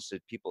when it comes to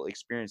people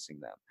experiencing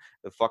them.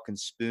 The fucking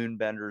spoon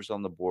benders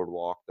on the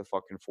boardwalk, the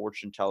fucking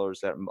fortune tellers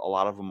that a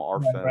lot of them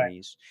are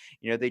phonies.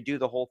 They do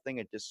the whole thing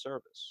a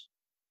disservice.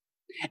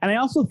 And I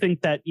also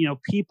think that,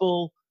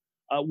 people,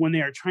 when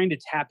they are trying to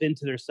tap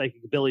into their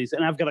psychic abilities,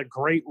 and I've got a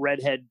great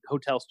redhead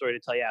hotel story to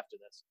tell you after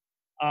this.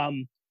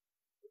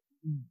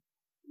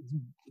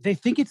 They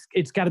think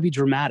it's got to be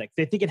dramatic.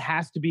 They think it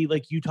has to be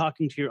like you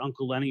talking to your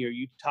Uncle Lenny or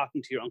you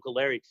talking to your Uncle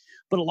Larry.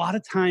 But a lot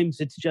of times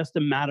it's just a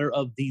matter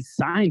of these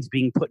signs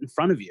being put in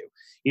front of you,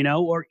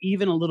 or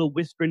even a little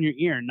whisper in your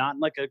ear, not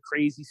like a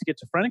crazy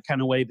schizophrenic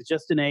kind of way, but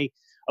just in a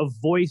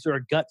voice or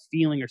a gut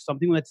feeling or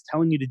something that's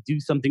telling you to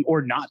do something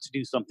or not to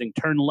do something.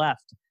 Turn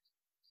left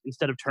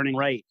instead of turning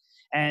right.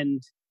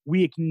 And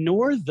we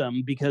ignore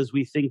them because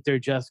we think they're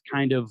just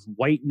kind of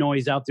white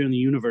noise out there in the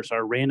universe,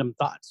 our random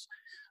thoughts.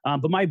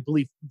 But my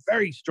belief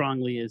very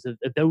strongly is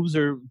that those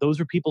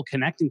are people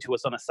connecting to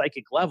us on a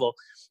psychic level.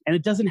 And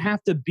it doesn't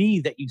have to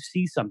be that you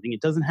see something. It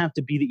doesn't have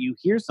to be that you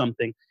hear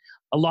something.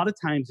 A lot of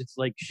times it's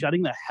like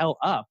shutting the hell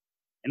up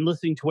and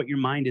listening to what your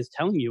mind is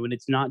telling you. And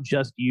it's not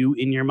just you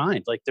in your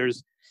mind. Like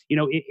there's,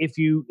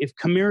 if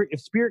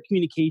spirit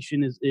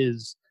communication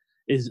is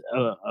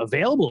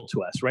available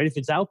to us, right? If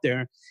it's out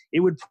there, it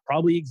would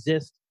probably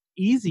exist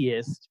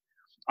easiest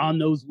on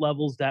those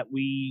levels that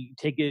we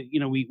take it,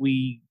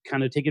 we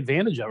kind of take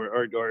advantage of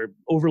or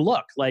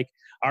overlook, like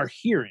our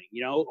hearing,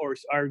 or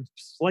our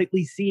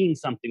slightly seeing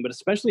something, but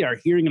especially our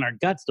hearing and our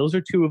guts. Those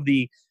are two of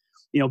the,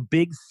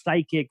 big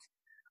psychic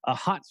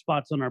hot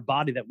spots on our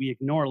body that we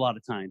ignore a lot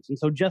of times. And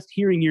so just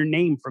hearing your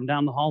name from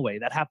down the hallway,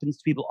 that happens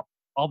to people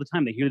all the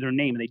time. They hear their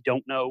name and they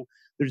don't know,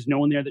 there's no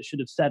one there that should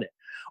have said it.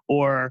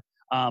 Or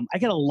I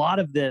get a lot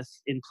of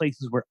this in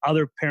places where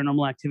other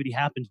paranormal activity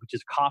happens, which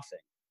is coughing.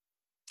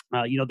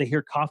 They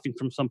hear coughing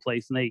from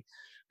someplace and they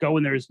go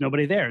and there's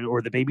nobody there,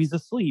 or the baby's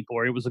asleep,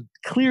 or it was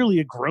clearly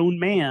a grown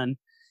man,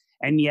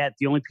 and yet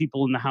the only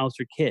people in the house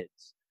are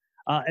kids.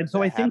 And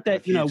so I think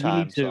that, we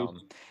need to.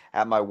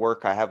 At my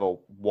work, I have a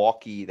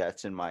walkie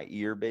that's in my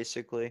ear,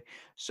 basically.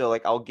 So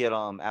like I'll get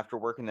after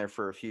working there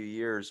for a few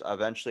years,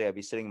 eventually I'd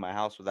be sitting in my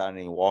house without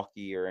any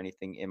walkie or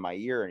anything in my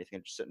ear or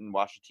anything, just sitting and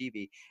watching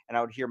TV, and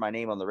I would hear my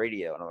name on the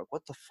radio, and I'm like,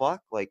 what the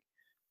fuck? Like,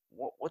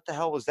 what the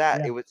hell was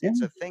that? Yeah.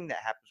 It's a thing that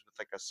happens with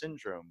like a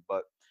syndrome,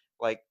 but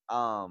like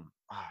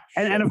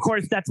and of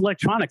course that's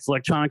electronics.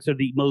 Electronics are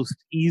the most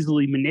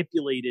easily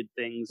manipulated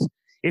things.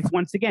 If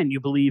once again you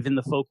believe in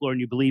the folklore and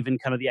you believe in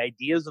kind of the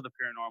ideas of the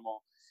paranormal,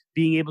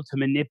 being able to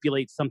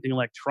manipulate something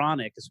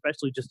electronic,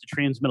 especially just to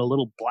transmit a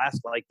little blast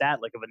like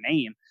that, like of a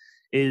name,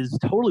 is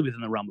totally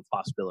within the realm of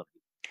possibility.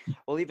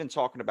 Well, even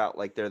talking about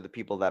like they're the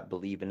people that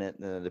believe in it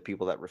and the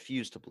people that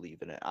refuse to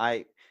believe in it.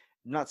 I'm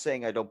not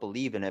saying I don't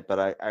believe in it,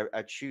 but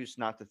I choose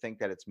not to think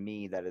that it's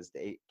me that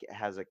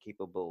has a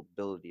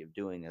capability of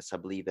doing this. I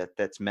believe that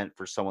that's meant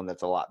for someone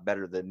that's a lot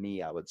better than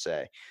me, I would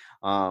say.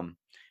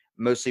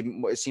 Mostly,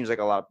 it seems like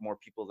a lot more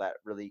people that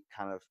really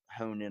kind of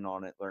hone in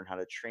on it, learn how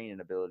to train an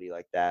ability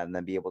like that, and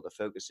then be able to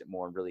focus it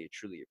more and really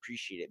truly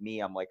appreciate it. Me,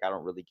 I'm like, I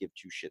don't really give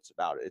two shits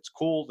about it. It's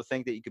cool to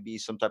think that you could be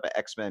some type of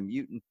X-Men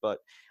mutant, but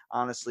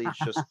honestly,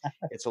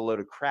 it's a load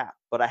of crap.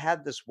 But I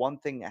had this one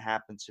thing that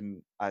happened to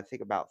me, I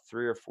think about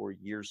 3 or 4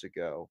 years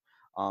ago.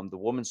 The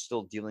woman's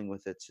still dealing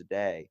with it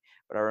today,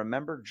 but I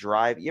remember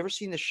driving. You ever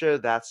seen the show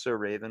That's So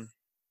Raven?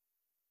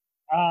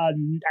 I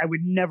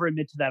would never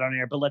admit to that on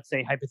air, but let's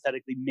say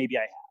hypothetically, maybe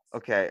I have.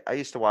 Okay, I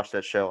used to watch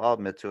that show. I'll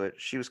admit to it.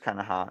 She was kind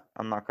of hot.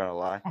 I'm not gonna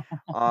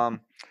lie.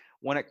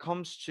 When it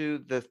comes to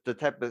the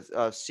type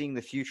of seeing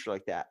the future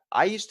like that,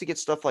 I used to get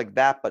stuff like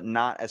that, but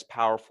not as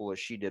powerful as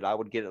she did. I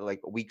would get it like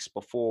weeks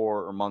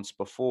before or months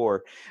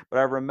before. But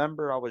I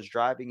remember I was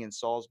driving in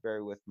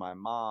Salisbury with my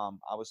mom.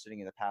 I was sitting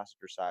in the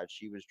passenger side.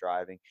 She was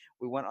driving.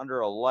 We went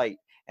under a light,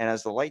 and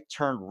as the light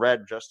turned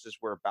red, just as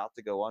we're about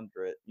to go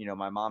under it,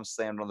 my mom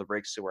slammed on the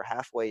brakes, so we're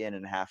halfway in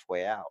and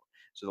halfway out.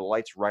 So the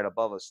light's right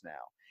above us now.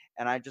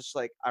 And I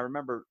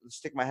remember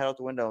sticking my head out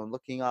the window and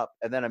looking up,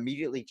 and then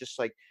immediately just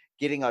like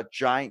getting a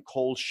giant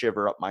cold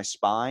shiver up my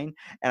spine.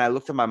 And I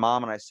looked at my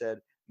mom and I said,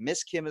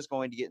 Miss Kim is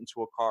going to get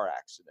into a car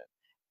accident.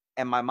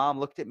 And my mom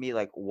looked at me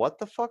like, what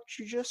the fuck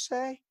did you just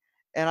say?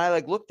 And I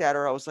like looked at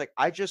her. I was like,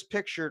 I just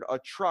pictured a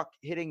truck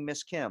hitting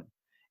Miss Kim.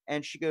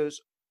 And she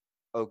goes,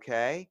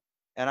 okay.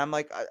 And I'm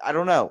like, I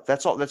don't know.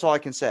 That's all I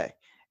can say.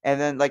 And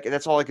then like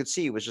that's all I could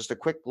see was just a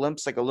quick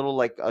glimpse, like a little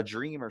like a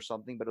dream or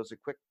something, but it was a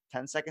quick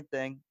 10-second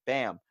thing.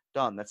 Bam,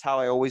 done. That's how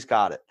I always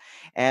got it.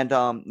 And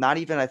not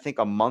even I think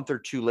a month or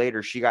two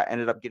later, she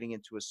ended up getting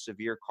into a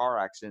severe car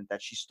accident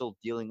that she's still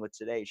dealing with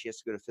today. She has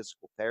to go to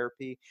physical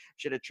therapy.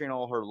 She had to train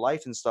all her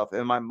life and stuff.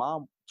 And my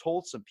mom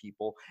told some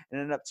people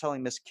and ended up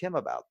telling Miss Kim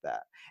about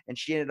that. And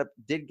she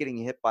did getting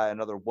hit by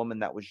another woman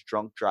that was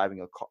drunk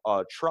driving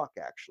a truck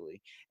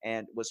actually,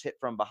 and was hit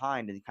from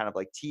behind and kind of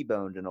like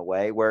T-boned in a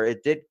way where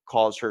it did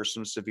cause her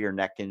some severe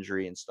neck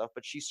injury and stuff,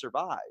 but she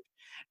survived.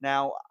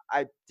 Now,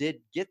 I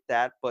did get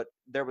that, but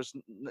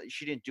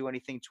she didn't do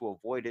anything to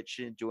avoid it.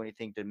 She didn't do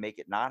anything to make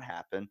it not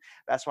happen.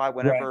 That's why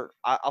whenever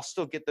I'll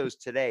still get those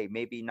today,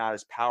 maybe not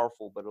as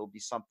powerful, but it'll be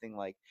something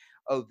like,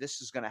 oh,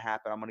 this is going to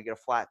happen. I'm going to get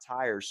a flat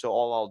tire. So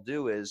all I'll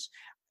do is,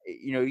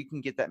 you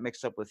can get that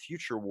mixed up with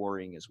future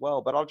worrying as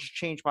well, but I'll just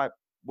change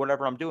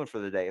whatever I'm doing for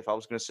the day. If I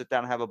was going to sit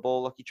down and have a bowl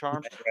of Lucky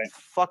Charms,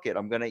 fuck it.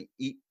 I'm going to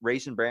eat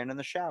Raisin Bran in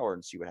the shower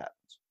and see what happens.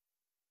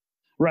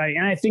 Right.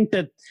 And I think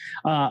that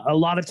a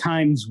lot of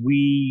times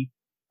we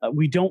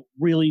don't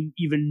really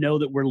even know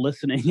that we're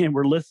listening, and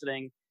we're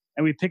listening,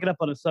 and we pick it up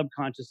on a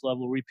subconscious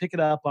level. We pick it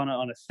up on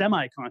a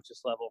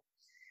semi-conscious level,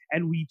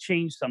 and we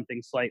change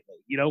something slightly,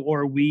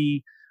 or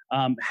we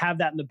have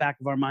that in the back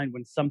of our mind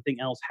when something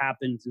else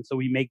happens. And so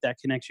we make that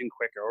connection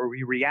quicker, or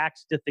we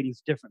react to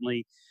things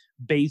differently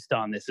based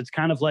on this. It's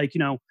kind of like,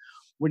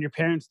 when your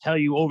parents tell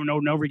you over and over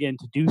and over again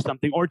to do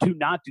something or to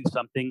not do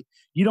something,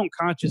 you don't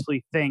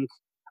consciously think,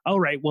 all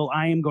right, well,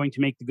 I am going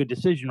to make the good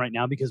decision right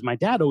now because my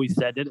dad always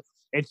said it.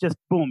 It's just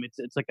boom.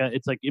 It's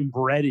like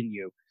inbred in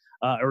you,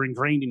 or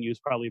ingrained in you is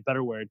probably a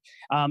better word.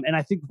 And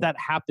I think that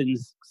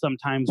happens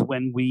sometimes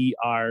when we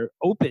are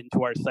open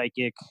to our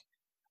psychic,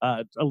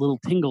 a little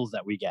tingles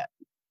that we get.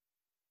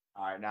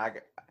 All right, now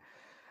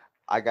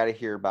I got to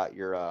hear about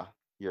your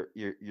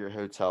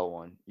hotel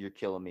one. You're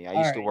killing me.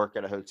 I used to work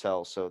at a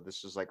hotel, so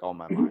this is like on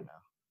my mind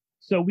now.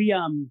 So we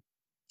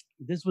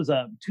this was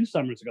 3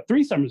 summers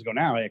ago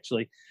now,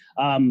 actually.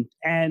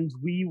 And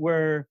we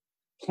were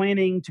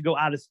planning to go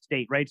out of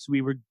state, right? So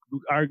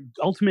our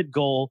ultimate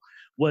goal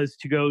was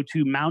to go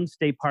to Mountain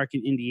State Park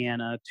in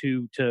Indiana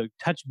to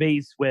touch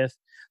base with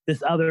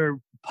this other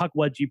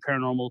Pukwudgie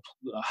paranormal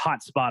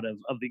hotspot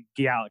of the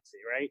galaxy,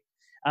 right?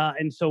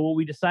 And so what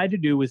we decided to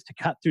do was to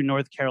cut through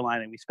North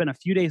Carolina. We spent a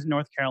few days in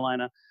North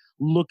Carolina,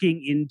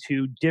 looking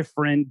into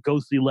different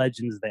ghostly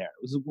legends there.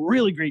 It was a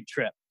really great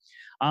trip.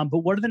 But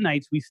one of the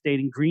nights we stayed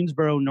in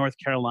Greensboro, North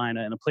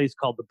Carolina, in a place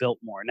called the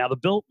Biltmore. Now, the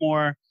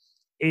Biltmore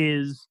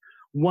is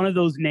one of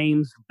those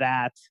names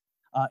that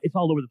it's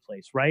all over the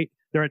place, right?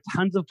 There are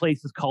tons of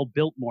places called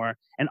Biltmore,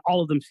 and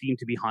all of them seem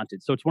to be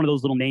haunted. So it's one of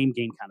those little name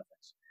game kind of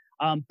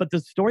things. But the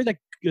story that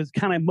is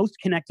kind of most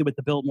connected with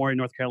the Biltmore in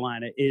North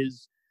Carolina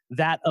is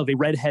that of a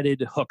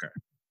redheaded hooker,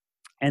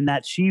 and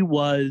that she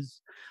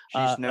was...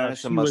 She's known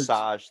as a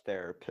massage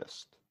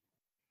therapist.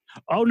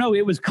 Oh, no,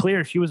 it was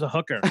clear she was a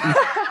hooker.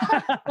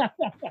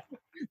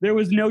 There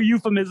was no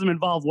euphemism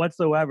involved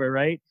whatsoever,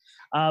 right?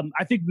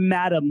 I think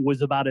Madam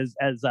was about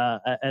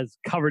as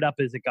covered up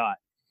as it got.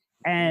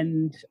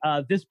 And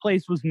this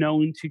place was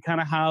known to kind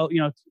of how,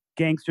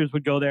 gangsters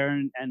would go there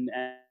and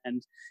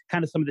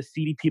kind of some of the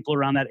seedy people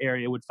around that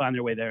area would find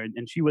their way there.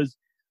 And she was,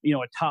 a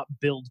top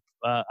billed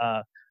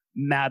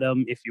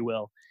madam, if you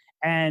will.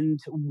 And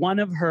one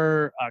of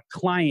her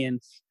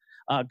clients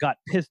got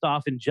pissed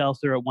off and jealous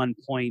her at one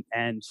point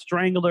and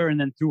strangled her and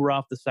then threw her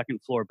off the second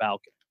floor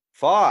balcony.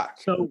 Fuck.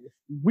 So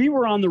we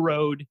were on the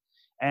road,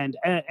 and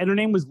her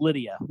name was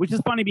Lydia, which is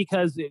funny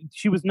because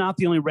she was not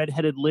the only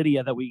redheaded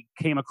Lydia that we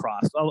came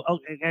across.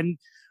 And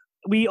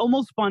we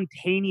almost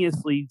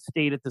spontaneously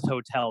stayed at this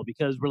hotel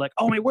because we're like,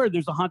 oh my word,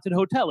 there's a haunted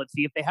hotel. Let's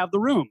see if they have the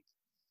room.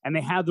 And they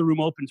had the room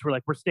open. So we're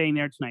like, we're staying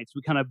there tonight. So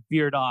we kind of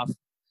veered off.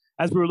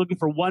 As we were looking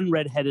for one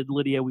redheaded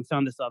Lydia, we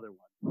found this other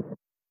one.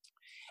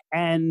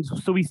 And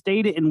so we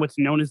stayed in what's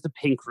known as the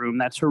pink room.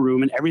 That's her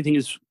room. And everything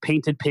is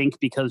painted pink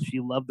because she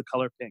loved the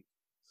color pink.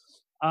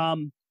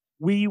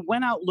 We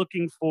went out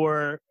looking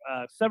for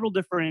several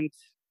different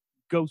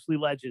ghostly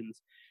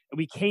legends. And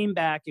we came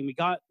back and we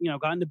got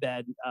into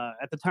bed.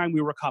 At the time,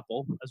 we were a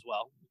couple as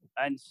well.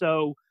 And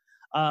so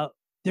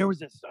there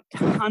was a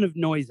ton of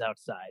noise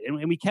outside.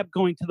 And we kept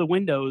going to the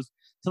windows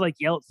to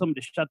yell at someone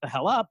to shut the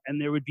hell up. And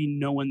there would be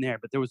no one there.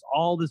 But there was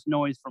all this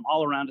noise from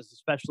all around us,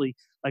 especially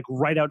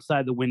right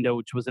outside the window,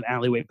 which was an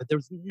alleyway. But there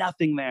was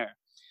nothing there.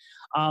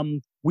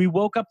 We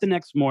woke up the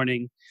next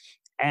morning.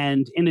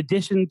 And in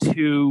addition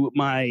to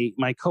my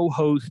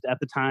co-host at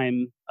the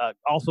time,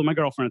 also my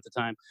girlfriend at the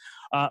time,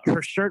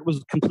 her shirt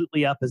was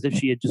completely up as if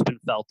she had just been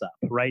felt up,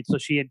 right? So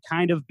she had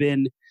kind of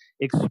been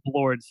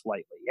explored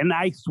slightly. And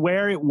I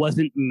swear it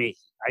wasn't me.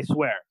 I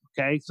swear.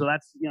 Okay, so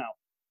that's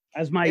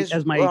as my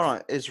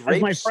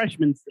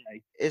freshmen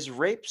say. Is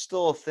rape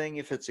still a thing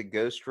if it's a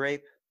ghost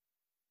rape?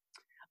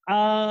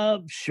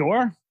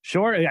 Sure.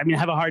 I mean, I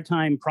have a hard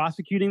time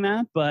prosecuting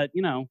that, but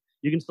you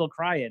can still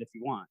cry it if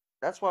you want.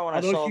 That's why when I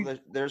saw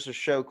there's a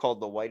show called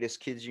The Whitest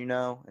Kids You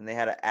Know, and they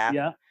had an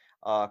app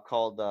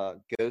called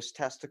Ghost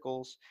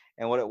Testicles.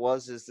 And what it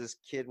was is this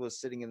kid was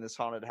sitting in this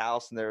haunted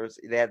house, and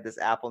they had this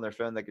app on their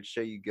phone that could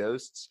show you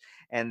ghosts.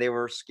 And they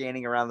were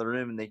scanning around the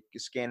room, and they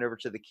scanned over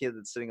to the kid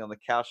that's sitting on the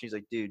couch. And he's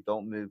like, dude,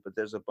 don't move, but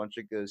there's a bunch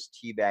of ghosts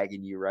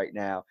teabagging you right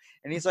now.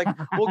 And he's like,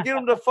 well, get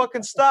them to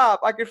fucking stop.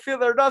 I can feel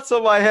their nuts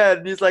on my head.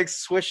 And he's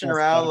swishing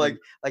around like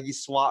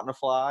he's swatting a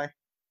fly.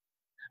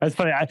 That's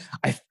funny.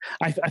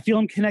 I feel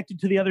I'm connected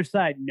to the other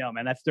side. No,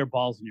 man, that's their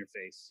balls in your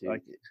face.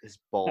 Dude, his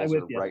balls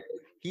are right.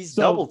 He's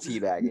double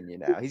teabagging you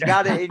now. He's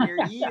got it in your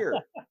ear.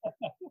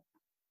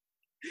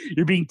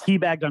 You're being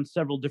teabagged on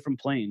several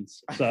different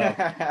planes.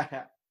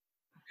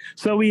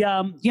 So we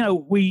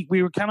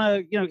were kind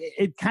of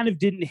it kind of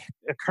didn't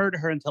occur to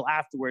her until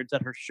afterwards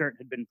that her shirt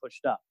had been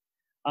pushed up,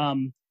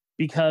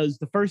 because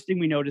the first thing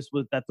we noticed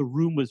was that the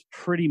room was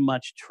pretty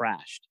much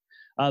trashed.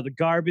 The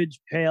garbage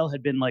pail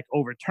had been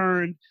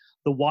overturned.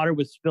 The water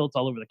was spilt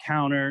all over the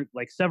counter.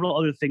 Several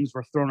other things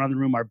were thrown on the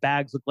room. Our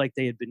bags looked like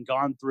they had been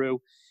gone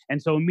through.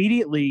 And so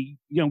immediately,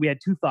 we had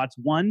two thoughts.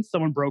 One,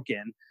 someone broke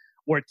in.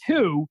 Or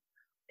two,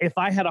 if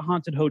I had a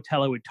haunted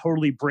hotel, I would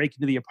totally break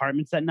into the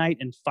apartments at night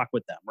and fuck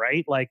with them,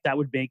 right? That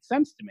would make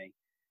sense to me.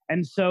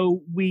 And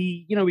so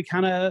we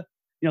kind of,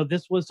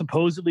 this was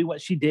supposedly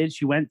what she did.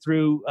 She went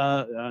through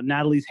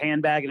Natalie's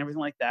handbag and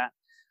everything like that.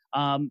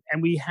 And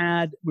we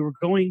were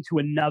going to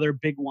another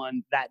big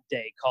one that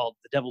day called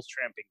the Devil's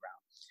Tramping Ground.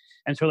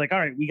 And so we're like, all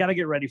right, we got to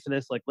get ready for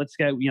this. Let's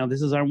get,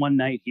 this is our one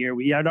night here.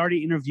 We had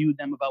already interviewed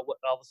them about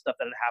all the stuff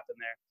that had happened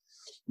there.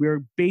 We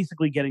were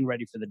basically getting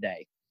ready for the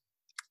day.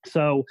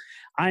 So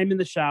I'm in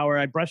the shower.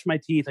 I brush my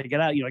teeth. I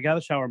get out, I got out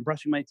of the shower. I'm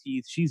brushing my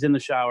teeth. She's in the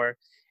shower.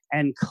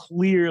 And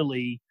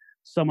clearly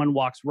someone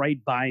walks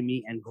right by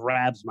me and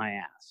grabs my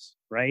ass,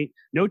 right?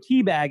 No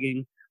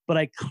teabagging, but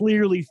I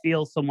clearly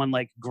feel someone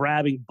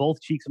grabbing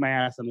both cheeks of my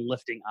ass and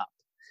lifting up.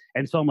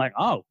 And so I'm like,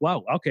 oh,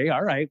 wow, okay,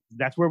 all right.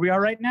 That's where we are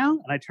right now.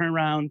 And I turn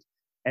around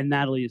and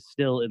Natalie is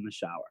still in the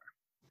shower.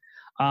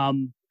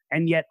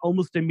 And yet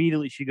almost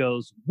immediately she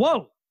goes,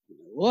 whoa,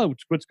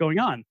 what's going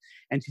on?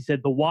 And she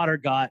said the water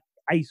got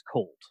ice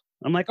cold.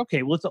 I'm like,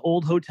 okay, well, it's an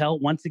old hotel.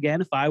 Once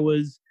again, if I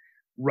was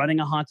running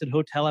a haunted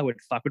hotel, I would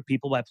fuck with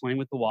people by playing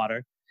with the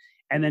water.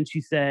 And then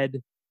she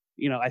said,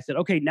 I said,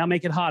 okay, now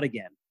make it hot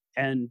again.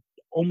 And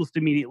almost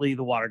immediately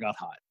the water got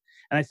hot.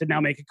 And I said,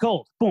 now make it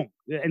cold. Boom.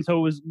 And so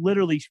it was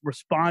literally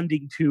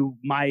responding to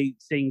my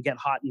saying, get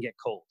hot and get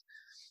cold.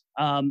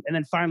 And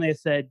then finally I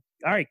said,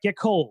 all right, get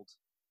cold.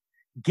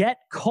 get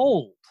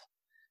cold.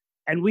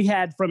 And we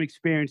had, from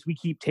experience, we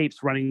keep tapes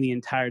running the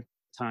entire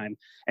time.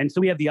 And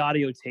so we have the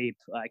audio tape.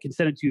 I can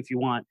send it to you if you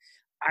want.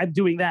 I'm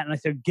doing that. And I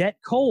said, get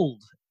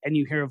cold. And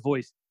you hear a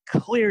voice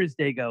clear as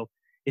day go,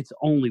 it's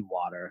only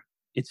water.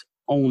 It's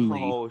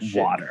only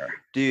water.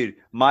 Dude,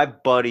 my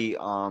buddy,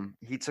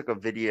 he took a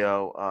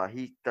video.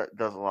 He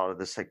does a lot of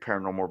this like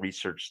paranormal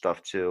research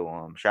stuff too.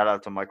 Shout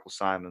out to Michael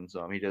Simons.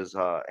 He does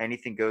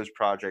Anything Goes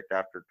Project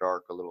After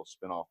Dark, a little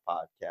spin-off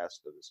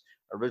podcast of his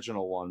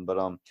original one. But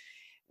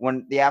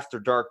when the After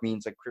Dark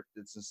means like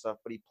cryptids and stuff,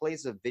 but he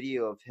plays a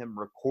video of him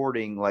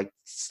recording like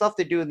stuff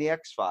they do in the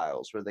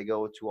X-Files where they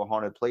go to a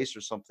haunted place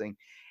or something.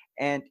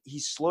 And he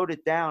slowed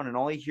it down, and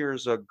all he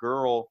hears a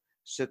girl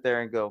sit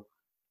there and go,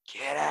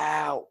 get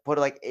out. But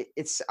like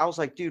I was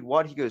like, dude,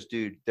 what? He goes,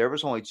 dude, there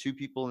was only 2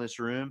 people in this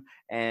room,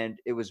 and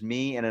it was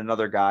me and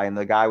another guy, and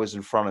the guy was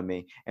in front of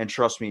me. And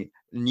trust me,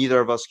 neither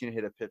of us can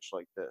hit a pitch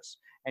like this.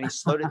 And he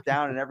slowed it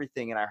down and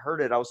everything, and I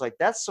heard it. I was like,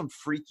 that's some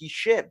freaky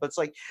shit. But it's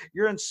like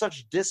you're in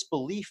such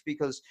disbelief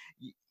because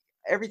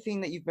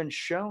everything that you've been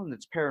shown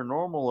that's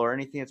paranormal or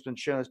anything that's been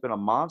shown that's been a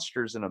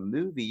monsters in a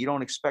movie, you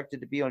don't expect it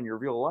to be on your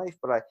real life.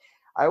 But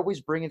I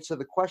always bring it to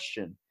the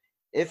question,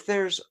 if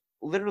there's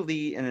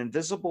literally an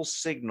invisible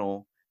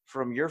signal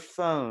from your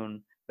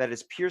phone that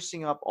is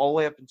piercing up all the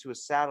way up into a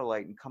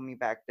satellite and coming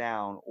back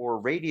down, or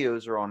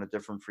radios are on a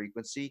different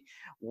frequency,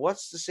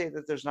 what's to say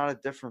that there's not a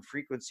different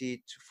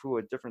frequency through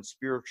a different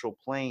spiritual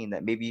plane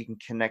that maybe you can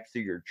connect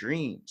through your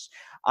dreams?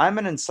 I'm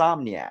an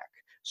insomniac,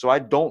 so I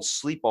don't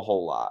sleep a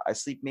whole lot. I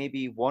sleep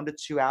maybe 1 to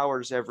 2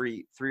 hours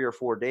every 3 or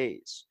 4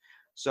 days.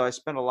 So I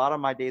spend a lot of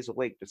my days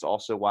awake. That's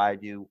also why I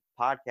do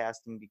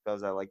podcasting,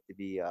 because I like to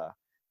be,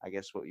 I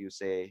guess what you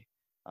say,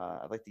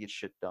 I like to get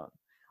shit done.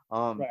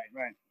 Right.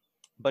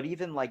 But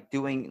even like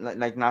doing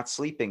like not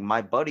sleeping,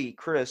 my buddy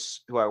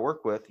Chris, who I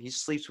work with, he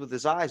sleeps with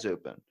his eyes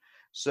open.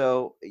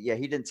 So yeah,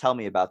 he didn't tell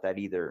me about that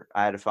either.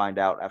 I had to find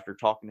out after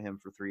talking to him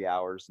for 3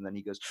 hours, and then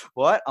he goes,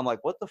 "What?" I'm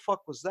like, "What the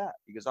fuck was that?"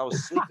 Because I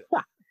was sleeping.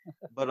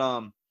 But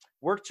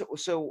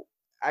so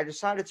I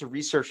decided to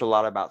research a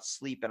lot about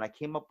sleep, and I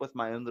came up with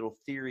my own little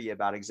theory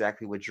about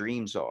exactly what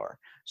dreams are.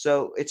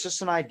 So it's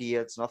just an idea.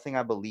 It's nothing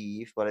I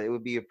believe, but it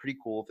would be pretty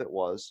cool if it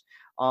was.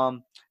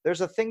 There's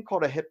a thing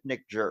called a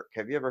hypnic jerk.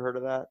 Have you ever heard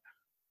of that?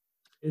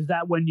 Is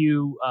that when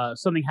you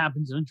something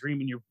happens in a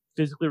dream and you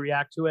physically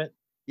react to it?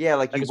 Yeah,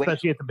 like you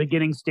especially at the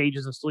beginning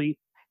stages of sleep?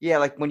 Yeah,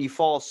 like when you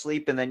fall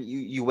asleep and then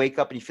you wake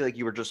up and you feel like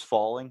you were just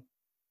falling.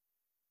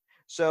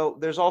 So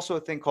there's also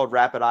a thing called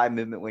rapid eye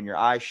movement when your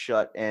eyes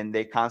shut and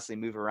they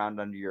constantly move around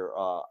under your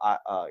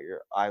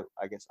I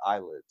guess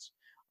eyelids.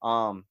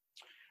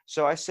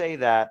 So I say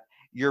that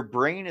your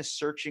brain is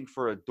searching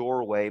for a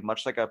doorway,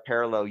 much like a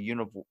parallel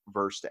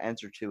universe to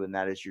enter to, and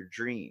that is your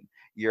dream.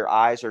 Your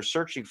eyes are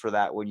searching for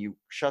that when you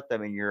shut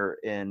them and you're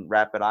in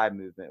rapid eye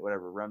movement,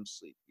 whatever, REM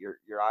sleep.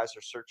 Your eyes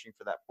are searching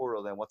for that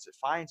portal. Then once it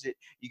finds it,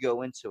 you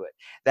go into it.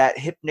 That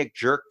hypnic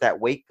jerk, that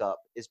wake up,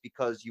 is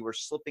because you were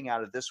slipping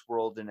out of this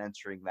world and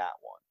entering that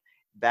one.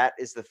 That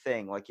is the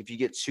thing. Like if you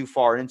get too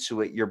far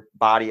into it, your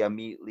body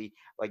immediately,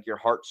 like your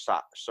heart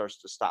starts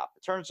to stop.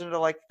 It turns into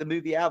like the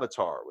movie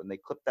Avatar when they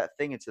clip that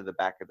thing into the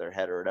back of their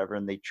head or whatever,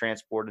 and they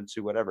transport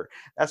into whatever.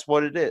 That's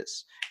what it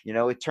is. You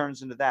know, it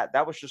turns into that.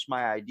 That was just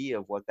my idea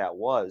of what that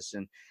was.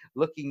 And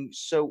looking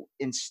so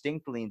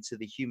instinctively into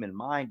the human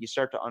mind, you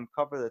start to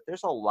uncover that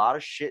there's a lot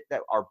of shit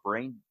that our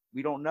brain,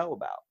 we don't know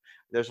about.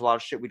 There's a lot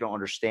of shit we don't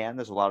understand.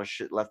 There's a lot of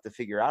shit left to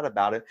figure out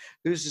about it.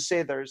 Who's to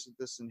say there isn't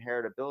this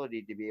inherent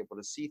ability to be able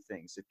to see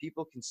things? If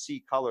people can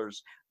see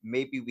colors,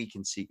 maybe we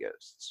can see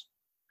ghosts.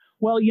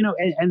 Well, you know,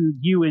 and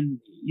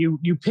you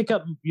pick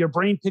up, your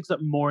brain picks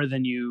up more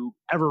than you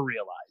ever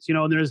realize. You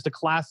know, and there's the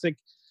classic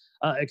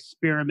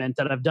experiment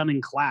that I've done in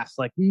class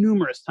like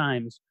numerous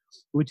times,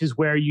 which is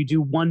where you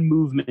do one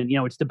movement. You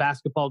know, it's the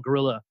basketball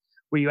gorilla,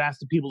 where you ask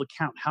the people to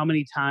count how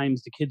many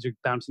times the kids are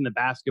bouncing the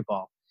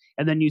basketball,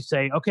 and then you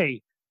say, okay,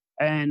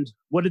 and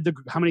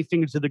how many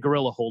fingers did the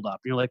gorilla hold up?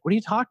 And you're like, what are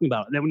you talking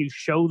about? And then when you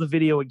show the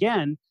video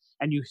again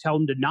and you tell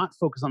them to not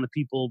focus on the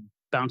people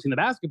bouncing the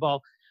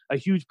basketball, a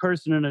huge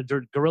person in a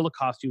gorilla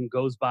costume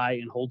goes by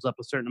and holds up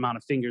a certain amount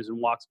of fingers and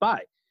walks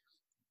by.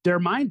 Their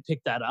mind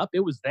picked that up.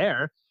 It was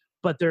there,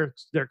 but their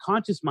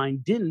conscious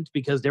mind didn't,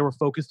 because they were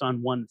focused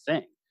on one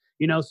thing.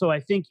 You know, so I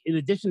think in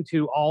addition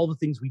to all the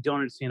things we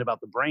don't understand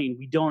about the brain,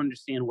 we don't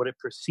understand what it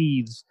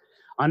perceives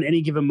on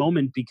any given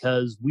moment,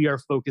 because we are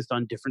focused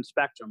on different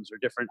spectrums or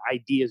different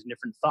ideas and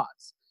different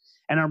thoughts.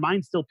 And our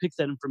mind still picks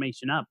that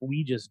information up.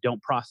 We just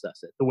don't process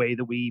it the way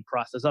that we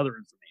process other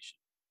information.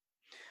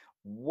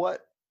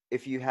 What,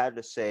 if you had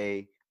to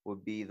say,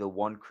 would be the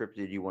one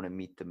cryptid you want to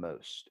meet the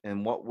most?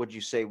 And what would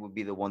you say would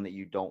be the one that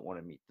you don't want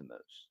to meet the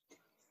most?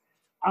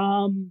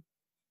 I'm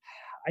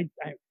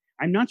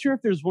not sure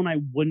if there's one I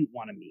wouldn't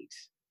want to meet.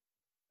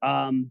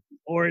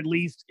 Or at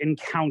least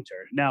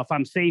encounter. Now, if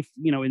I'm safe,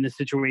 you know, in this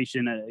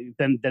situation,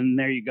 then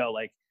there you go.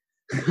 Like,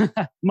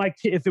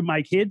 if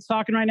my kid's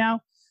talking right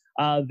now,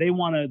 they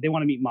want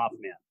to meet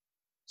Mothman.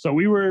 So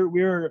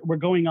we're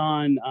going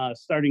on.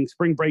 Starting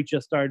spring break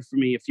just started for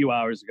me a few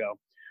hours ago.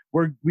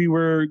 we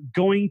were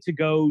going to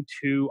go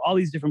to all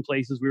these different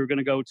places. We were going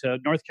to go to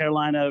North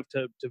Carolina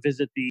to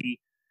visit the,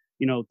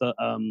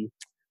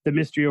 the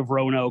mystery of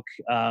Roanoke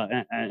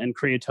and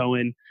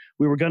Creatoan.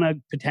 We were going to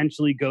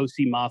potentially go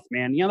see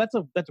Mothman.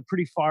 That's a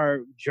pretty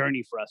far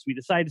journey for us. We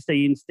decided to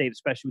stay in state,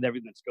 especially with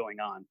everything that's going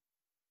on.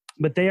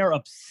 But they are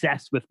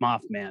obsessed with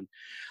Mothman.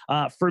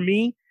 For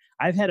me,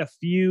 I've had a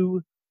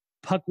few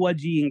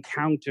Pukwudgie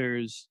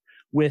encounters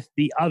with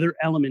the other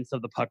elements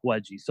of the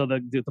Pukwudgie. So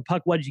the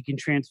Pukwudgie can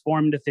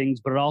transform into things,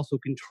 but it also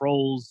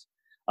controls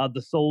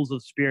the souls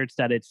of spirits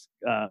that it's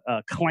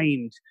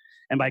claimed.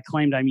 And by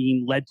claimed, I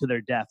mean led to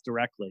their death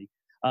directly,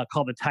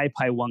 called the Tai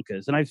Pai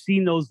Wunkas. And I've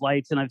seen those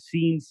lights, and I've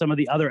seen some of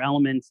the other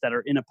elements that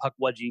are in a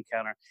Pukwudgie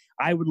encounter.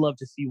 I would love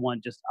to see one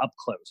just up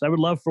close. I would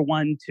love for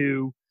one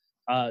to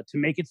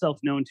make itself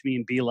known to me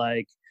and be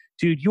like,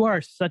 dude, you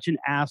are such an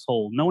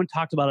asshole. No one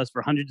talked about us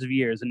for hundreds of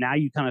years, and now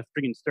you kind of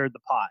friggin' stirred the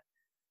pot.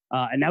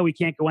 And now we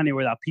can't go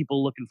anywhere without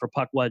people looking for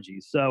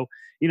Pukwudgies. So,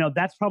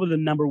 that's probably the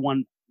number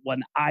one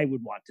I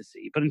would want to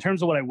see. But in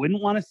terms of what I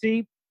wouldn't want to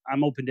see,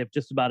 I'm open to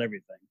just about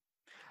everything.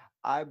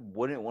 I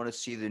wouldn't want to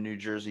see the New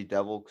Jersey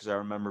Devil because I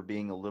remember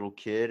being a little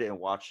kid and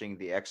watching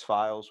the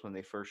X-Files when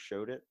they first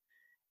showed it.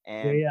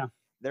 And Yeah.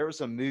 there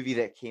was a movie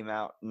that came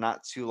out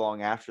not too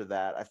long after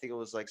that. I think it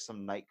was like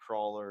some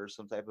Nightcrawler or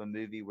some type of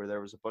movie where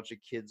there was a bunch of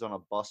kids on a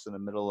bus in the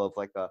middle of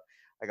like a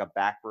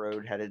back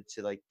road headed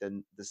to like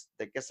this.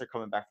 I guess they're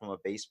coming back from a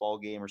baseball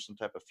game or some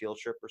type of field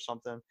trip or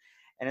something.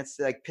 And it's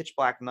like pitch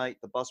black night.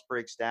 The bus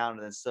breaks down,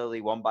 and then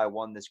slowly, one by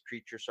one, this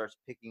creature starts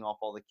picking off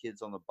all the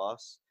kids on the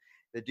bus.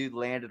 The dude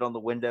landed on the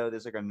window.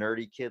 There's like a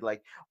nerdy kid,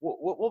 like,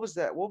 what was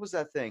that? What was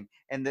that thing?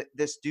 And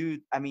this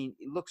dude, I mean,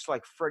 it looks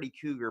like Freddy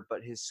Krueger,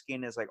 but his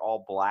skin is like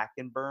all black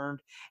and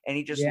burned. And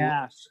he just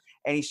looks,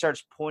 and he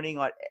starts pointing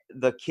at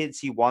the kids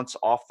he wants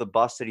off the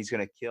bus that he's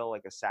gonna kill,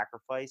 like a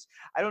sacrifice.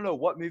 I don't know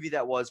what movie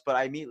that was, but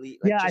I immediately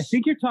I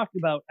think you're talking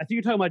about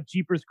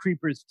Jeepers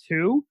Creepers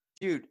 2.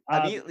 Dude,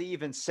 immediately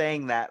even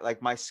saying that, like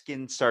my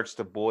skin starts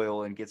to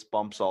boil and gets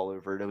bumps all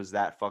over it. It was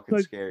that fucking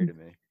scary to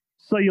me.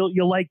 So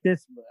you'll like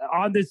this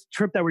on this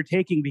trip that we're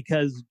taking,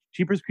 because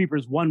Jeepers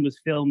Creepers 1 was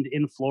filmed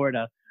in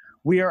Florida.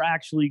 We are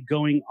actually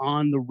going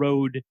on the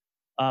road,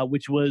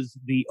 which was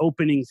the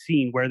opening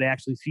scene where they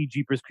actually see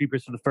Jeepers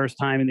Creepers for the first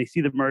time and they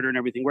see the murder and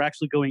everything. We're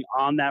actually going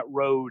on that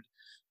road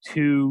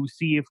to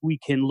see if we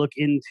can look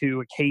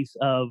into a case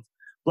of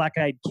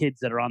black-eyed kids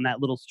that are on that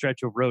little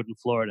stretch of road in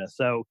Florida.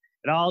 So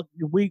I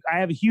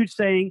have a huge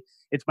saying.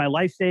 It's my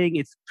life saying.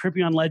 It's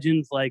Tripping on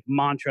Legends like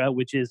mantra,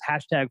 which is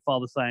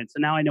 #follow the science. So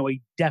now I know I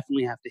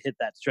definitely have to hit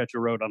that stretch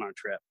of road on our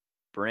trip.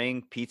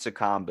 Bring pizza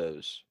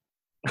combos.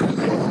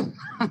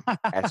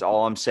 That's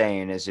all I'm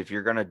saying is if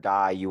you're going to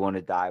die, you want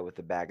to die with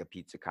a bag of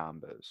pizza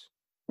combos.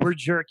 We're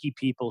jerky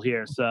people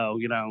here, so,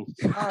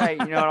 All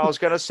right, I was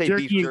going to say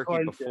beef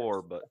jerky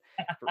before, but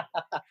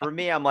for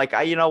me, I'm like,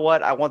 you know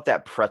what? I want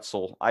that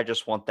pretzel. I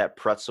just want that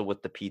pretzel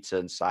with the pizza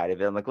inside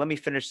of it. I'm like, let me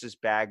finish this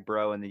bag,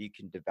 bro, and then you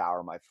can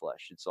devour my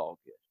flesh. It's all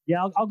good.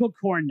 Yeah, I'll go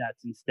corn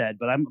nuts instead,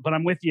 but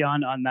I'm with you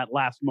on that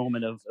last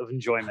moment of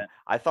enjoyment.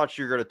 I thought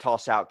you were going to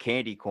toss out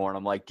candy corn.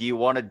 I'm like, do you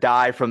want to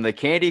die from the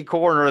candy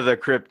corn or the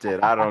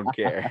cryptid? I don't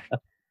care.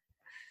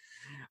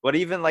 But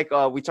even like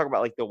we talk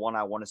about like the one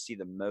I want to see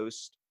the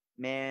most.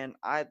 Man,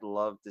 I'd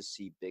love to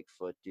see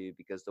Bigfoot, dude,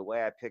 because the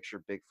way I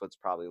picture Bigfoot's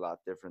probably a lot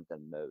different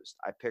than most.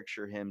 I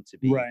picture him to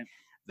be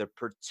the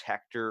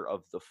protector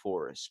of the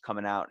forest,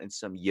 coming out in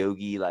some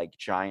yogi like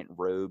giant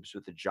robes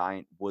with a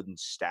giant wooden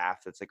staff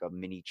that's like a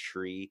mini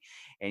tree,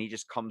 and he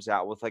just comes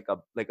out with like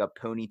a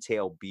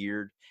ponytail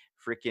beard,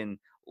 freaking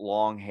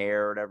long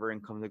hair or whatever,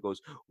 and comes and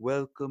goes,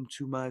 "Welcome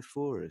to my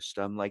forest."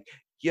 I'm like,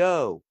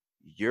 yo,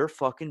 you're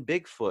fucking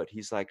Bigfoot.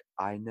 He's like,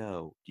 I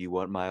know. Do you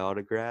want my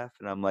autograph?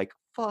 And I'm like,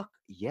 fuck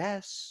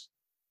yes.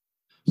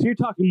 So you're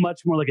talking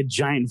much more like a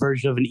giant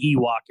version of an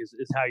Ewok is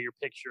how you're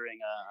picturing.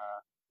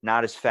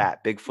 Not as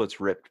fat. Bigfoot's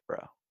ripped, bro.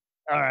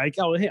 All right.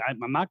 Oh, hey,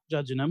 I'm not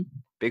judging him.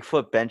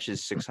 Bigfoot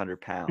benches 600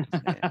 pounds,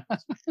 man.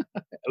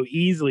 Oh,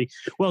 easily.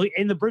 Well,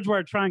 in the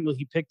Bridgewater Triangle,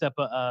 he picked up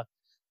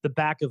the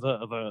back of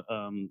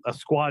a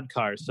squad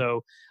car.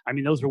 So, I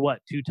mean, those are what,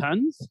 2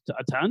 tons?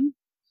 A ton?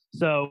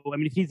 So, I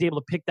mean, if he's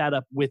able to pick that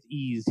up with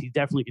ease, he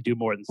definitely could do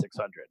more than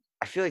 600.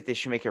 I feel like they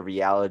should make a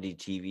reality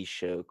TV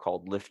show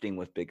called Lifting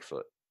with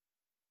Bigfoot.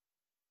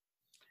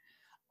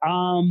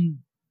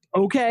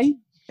 Okay.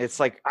 It's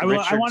like I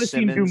want to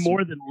see him do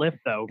more than lift,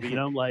 though.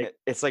 Like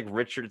it's like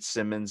Richard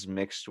Simmons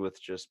mixed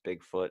with just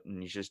Bigfoot,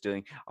 and he's just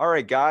doing, all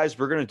right, guys,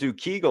 we're gonna do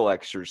Kegel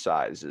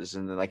exercises,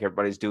 and then like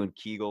everybody's doing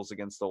Kegels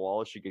against the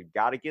wall. So you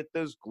gotta get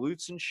those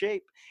glutes in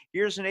shape.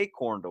 Here's an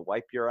acorn to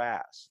wipe your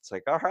ass. It's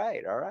like, all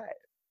right.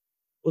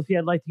 Well, see,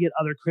 I'd like to get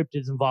other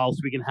cryptids involved,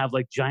 so we can have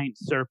like giant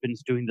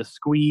serpents doing the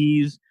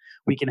squeeze.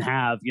 We can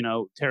have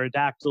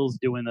pterodactyls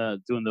doing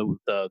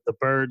the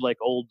bird like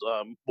old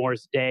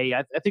Morris Day.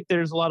 I think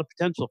there's a lot of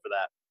potential for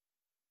that.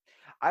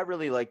 I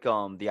really like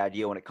the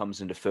idea when it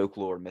comes into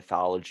folklore and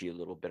mythology a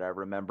little bit. I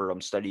remember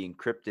I'm studying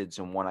cryptids,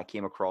 and one I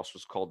came across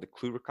was called the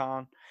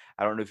Cluricon.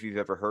 I don't know if you've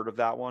ever heard of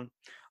that one.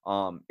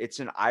 It's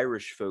an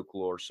Irish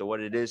folklore. So what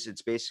it is,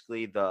 it's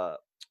basically the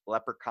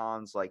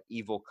leprechaun's like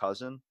evil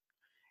cousin,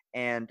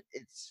 and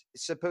it's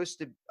supposed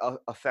to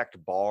affect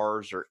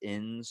bars or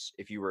inns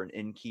if you were an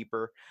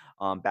innkeeper,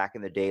 back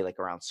in the day, like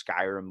around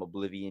Skyrim,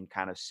 Oblivion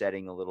kind of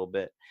setting a little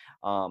bit.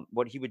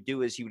 What he would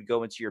do is he would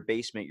go into your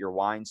basement, your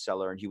wine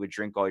cellar, and he would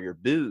drink all your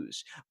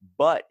booze.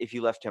 But if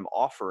you left him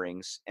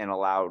offerings and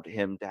allowed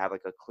him to have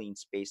like a clean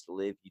space to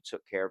live, you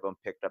took care of him,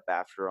 picked up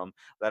after him,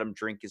 let him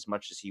drink as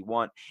much as he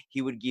want,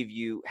 he would give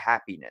you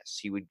happiness.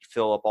 He would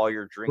fill up all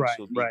your drinks. Right,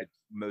 He would be right.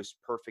 the most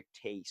perfect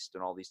taste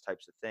and all these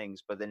types of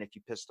things. But then if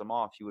you pissed him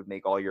off, he would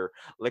make all your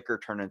liquor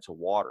turn into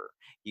water.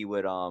 He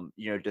would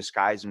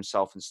disguise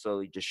himself and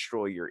slowly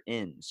destroy your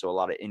inn. So a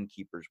lot of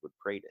innkeepers would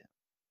pray to him.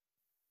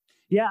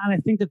 Yeah, and I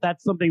think that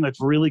that's something that's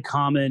really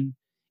common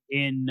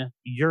in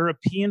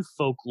European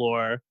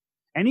folklore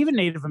and even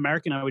Native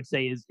American, I would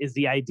say, is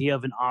the idea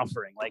of an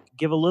offering. Like,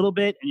 give a little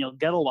bit and you'll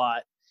get a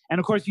lot. And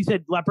of course, you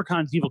said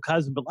leprechaun's evil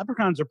cousin, but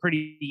leprechauns are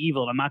pretty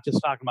evil. And I'm not just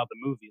talking about the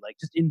movie. Like,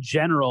 just in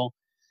general,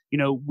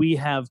 we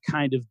have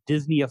kind of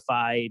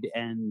Disneyified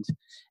and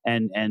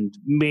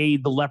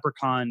made the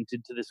leprechaun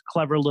to this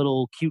clever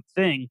little cute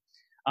thing.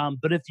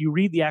 But if you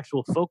read the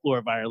actual folklore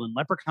of Ireland,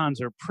 leprechauns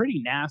are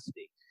pretty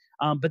nasty.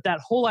 But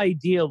that whole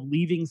idea of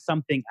leaving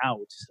something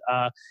out,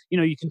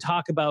 you can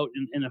talk about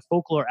in a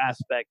folklore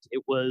aspect,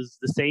 it was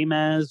the same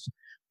as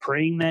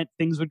praying that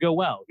things would go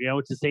well.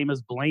 It's the same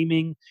as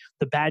blaming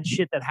the bad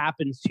shit that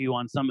happens to you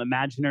on some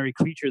imaginary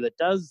creature that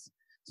does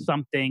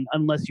something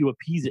unless you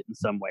appease it in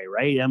some way,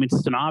 right? I mean,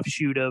 it's an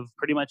offshoot of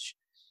pretty much,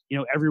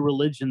 every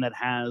religion that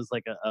has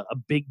like a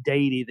big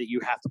deity that you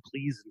have to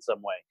please in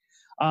some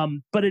way.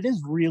 But it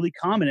is really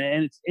common.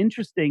 And it's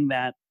interesting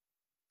that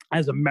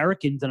as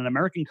Americans and an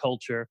American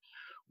culture,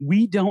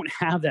 we don't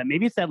have that.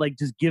 Maybe it's that like,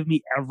 just give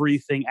me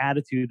everything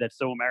attitude that's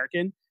so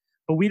American,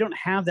 but we don't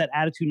have that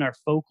attitude in our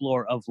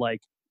folklore of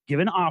like, give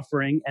an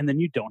offering and then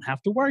you don't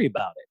have to worry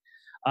about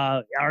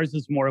it. Ours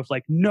is more of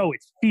like, no,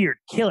 it's feared,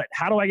 kill it.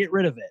 How do I get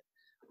rid of it?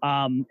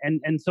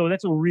 And so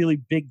that's a really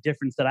big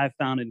difference that I've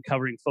found in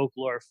covering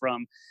folklore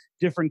from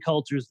different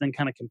cultures, then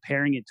kind of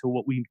comparing it to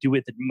what we do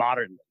with it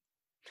modernly.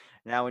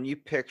 Now, when you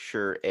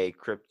picture a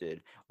cryptid,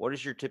 what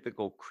does your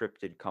typical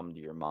cryptid come to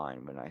your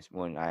mind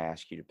when I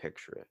ask you to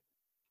picture it?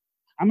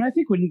 I mean, I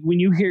think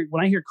when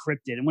I hear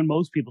cryptid, and when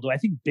most people do, I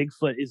think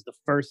Bigfoot is the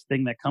first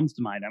thing that comes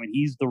to mind. I mean,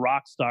 he's the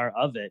rock star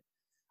of it.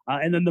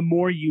 And then the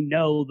more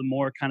the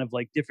more kind of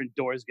like different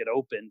doors get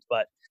opened.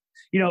 But,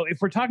 if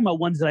we're talking about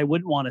ones that I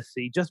wouldn't want to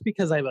see, just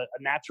because I have a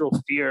natural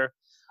fear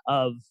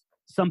of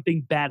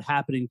something bad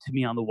happening to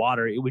me on the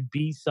water, it would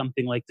be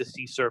something like the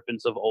sea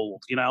serpents of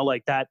old,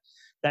 like that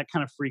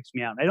kind of freaks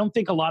me out. And I don't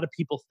think a lot of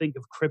people think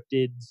of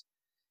cryptids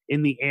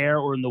in the air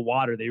or in the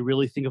water. They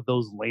really think of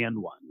those land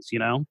ones,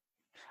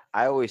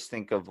 I always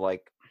think of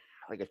like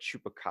a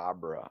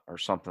chupacabra or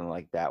something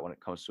like that when it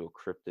comes to a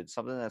cryptid,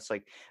 something that's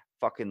like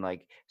fucking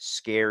like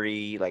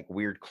scary, like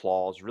weird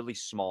claws, really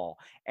small.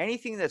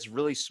 Anything that's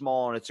really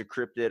small and it's a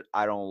cryptid,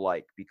 I don't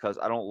like, because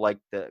I don't like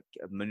the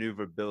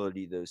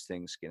maneuverability those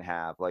things can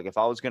have. Like if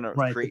I was gonna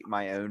Right. create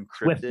my own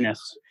cryptid,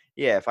 Swiftness.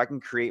 yeah, if I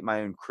can create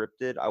my own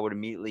cryptid, I would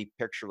immediately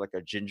picture like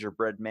a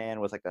gingerbread man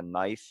with like a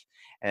knife,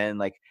 and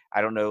like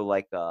I don't know,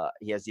 like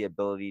he has the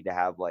ability to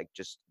have like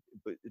just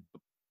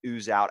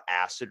ooze out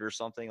acid or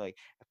something, like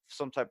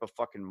some type of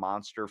fucking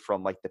monster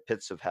from like the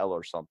pits of hell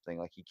or something.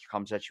 Like he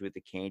comes at you with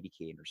a candy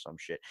cane or some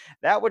shit.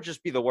 That would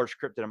just be the worst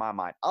cryptid in my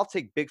mind. I'll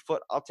take Bigfoot,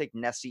 I'll take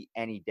Nessie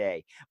any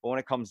day. But when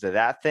it comes to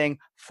that thing,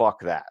 fuck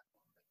that.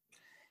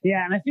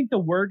 Yeah, and I think the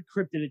word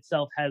cryptid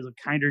itself has a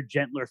kinder,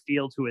 gentler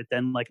feel to it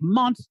than like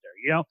monster,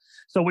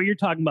 So what you're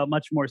talking about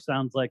much more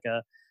sounds like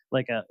a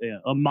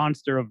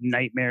monster of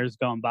nightmares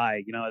gone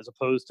by, as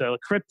opposed to a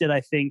cryptid.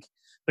 I think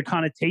the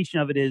connotation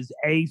of it is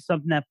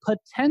something that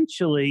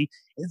potentially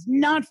is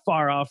not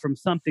far off from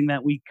something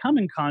that we come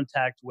in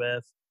contact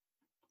with.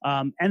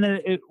 And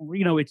then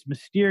it's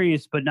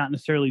mysterious, but not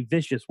necessarily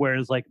vicious.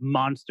 Whereas like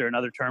monster and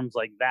other terms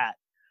like that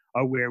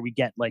are where we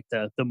get like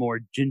the more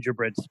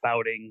gingerbread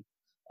spouting,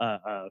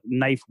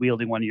 knife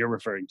wielding one you're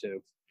referring to.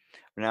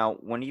 Now,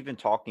 when even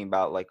talking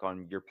about like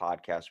on your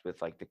podcast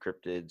with like the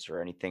cryptids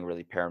or anything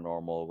really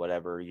paranormal or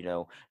whatever,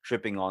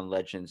 tripping on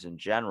legends in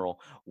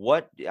general,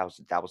 that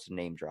was the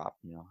name drop,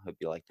 hope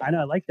you like that. I know,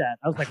 I like that.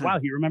 I was like, wow,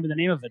 he remembered the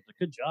name of it.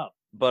 Good job.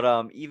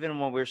 But even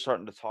when we're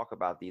starting to talk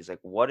about these, like,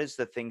 what is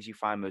the things you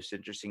find most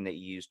interesting that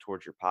you use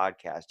towards your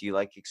podcast? Do you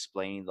like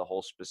explaining the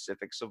whole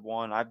specifics of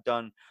one? I've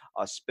done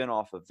a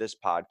spinoff of this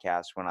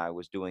podcast when I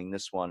was doing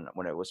this one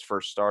when it was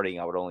first starting.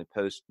 I would only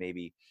post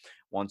maybe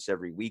once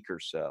every week or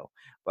so.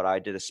 But I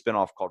did a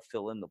spinoff called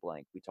Fill in the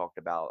Blank. We talked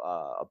about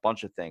a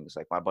bunch of things.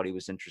 Like my buddy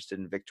was interested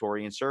in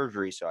Victorian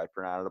surgery, so I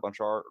printed out a bunch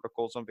of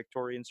articles on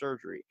Victorian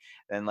surgery.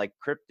 Then like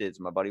cryptids,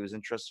 my buddy was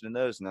interested in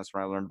those, and that's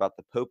when I learned about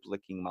the Pope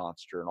licking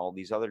monster and all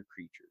these other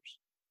creatures.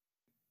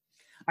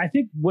 I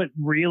think what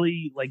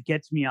really like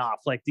gets me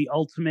off, like the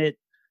ultimate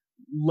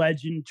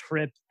legend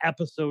trip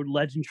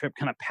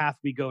kind of path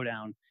we go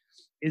down,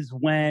 is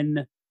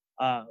when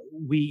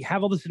we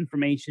have all this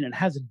information and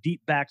has a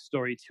deep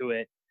backstory to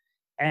it,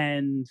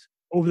 And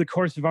over the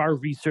course of our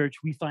research,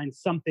 we find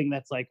something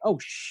that's like, oh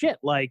shit,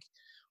 like,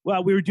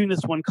 well, we were doing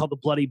this one called the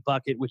Bloody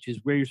Bucket, which is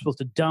where you're supposed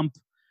to dump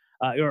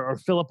or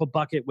fill up a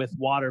bucket with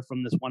water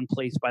from this one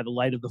place by the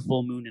light of the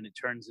full moon, and it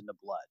turns into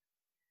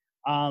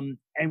blood.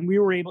 And we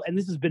were able, and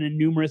this has been in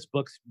numerous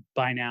books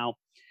by now,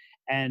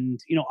 and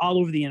all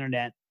over the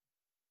internet.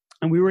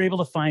 And we were able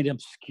to find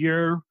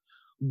obscure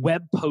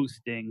web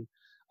posting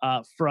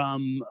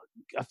from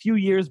a few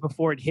years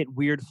before it hit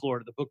Weird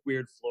Florida, the book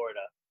Weird Florida.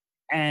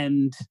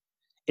 And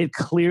it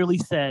clearly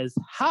says,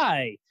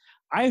 hi,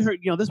 I heard,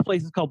 this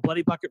place is called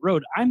Bloody Bucket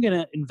Road. I'm going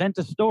to invent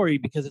a story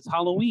because it's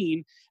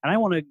Halloween and I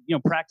want to,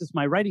 practice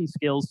my writing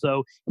skills.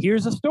 So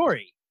here's a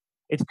story.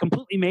 It's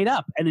completely made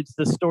up. And it's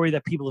the story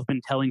that people have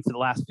been telling for the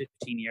last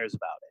 15 years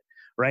about it.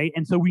 Right.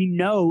 And so we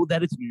know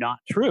that it's not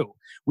true.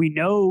 We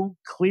know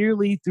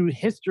clearly through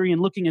history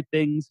and looking at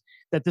things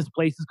that this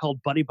place is called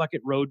Bloody Bucket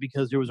Road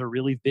because there was a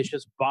really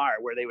vicious bar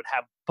where they would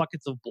have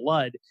buckets of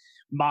blood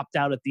mopped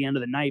out at the end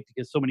of the night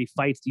because so many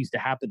fights used to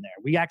happen there.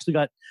 We actually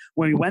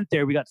when we went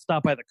there, we got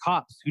stopped by the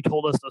cops who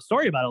told us a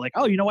story about it. Like,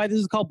 oh, you know why this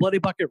is called Bloody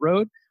Bucket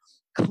Road?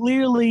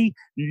 Clearly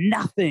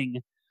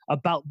nothing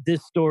about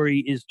this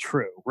story is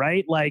true,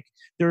 right? Like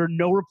there are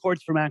no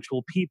reports from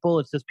actual people.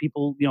 It's just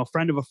people,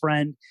 friend of a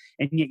friend,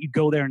 and yet you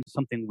go there and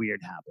something weird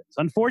happens.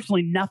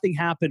 Unfortunately, nothing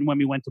happened when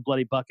we went to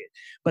Bloody Bucket,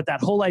 but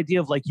that whole idea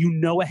of like,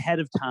 ahead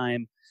of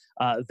time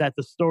that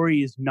the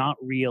story is not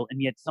real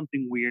and yet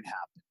something weird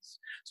happens.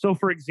 So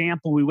for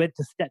example, we went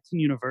to Stetson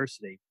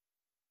University,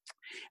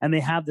 and they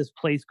have this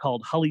place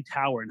called Hully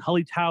Tower. And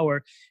Hully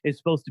Tower is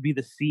supposed to be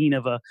the scene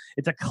of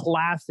it's a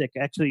classic.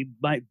 Actually,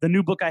 the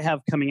new book I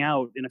have coming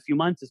out in a few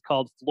months is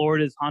called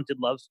Florida's Haunted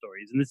Love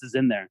Stories. And this is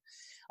in there.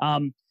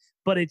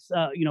 But it's,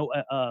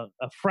 a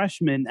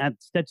freshman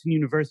at Stetson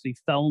University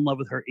fell in love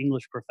with her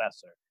English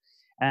professor.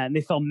 And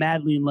they fell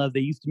madly in love. They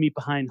used to meet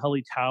behind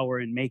Hully Tower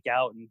and make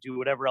out and do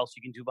whatever else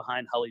you can do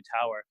behind Hully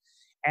Tower.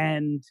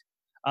 And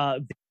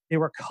they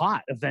were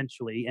caught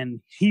eventually, and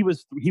he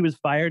was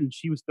fired and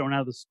she was thrown out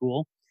of the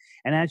school.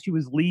 And as she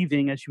was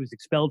leaving, as she was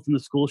expelled from the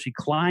school, she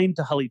climbed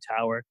to Hully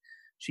Tower.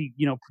 She,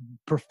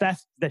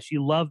 professed that she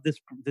loved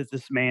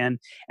this man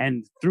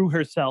and threw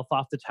herself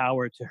off the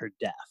tower to her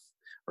death,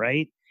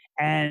 right?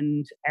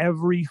 And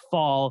every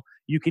fall,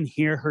 you can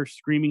hear her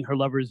screaming her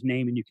lover's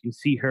name, and you can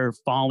see her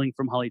falling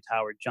from Hully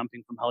Tower,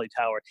 jumping from Hully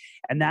Tower.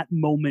 And that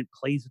moment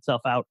plays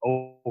itself out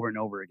over and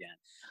over again.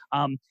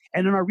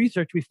 And in our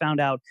research, we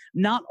found out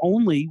not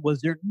only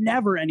was there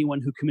never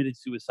anyone who committed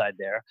suicide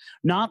there,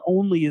 not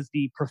only is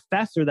the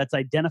professor that's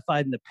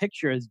identified in the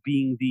picture as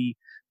being the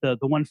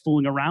one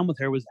fooling around with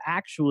her was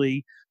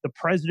actually the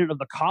president of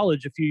the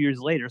college a few years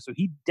later. So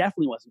he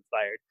definitely wasn't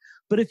fired.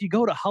 But if you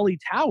go to Hully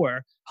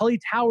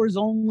Tower is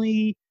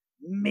only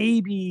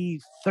maybe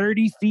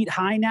 30 feet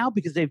high now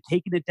because they've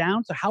taken it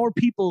down. So how are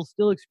people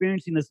still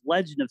experiencing this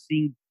legend of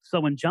seeing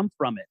someone jump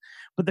from it?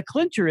 But the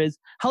clincher is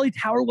Hully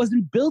Tower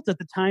wasn't built at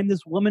the time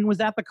this woman was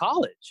at the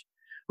college,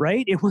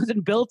 right? It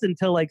wasn't built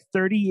until like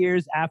 30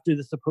 years after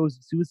the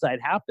supposed suicide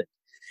happened.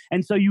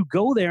 And so you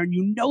go there and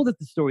you know that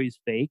the story is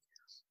fake.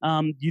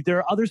 There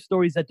are other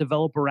stories that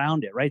develop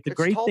around it, right? The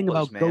great thing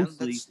about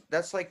ghostly,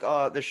 that's like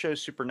the show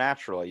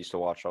Supernatural I used to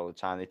watch all the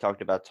time. They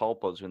talked about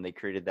tulpas when they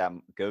created that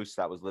ghost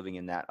that was living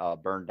in that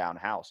burned down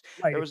house.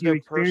 Right, There was if you no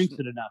experienced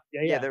person. it enough.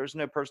 Yeah, there was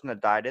no person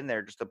that died in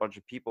there. Just a bunch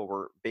of people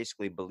were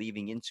basically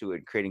believing into it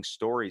and creating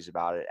stories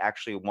about it.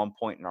 Actually, at one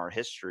point in our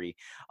history,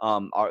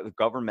 the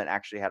government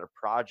actually had a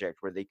project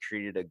where they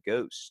created a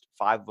ghost.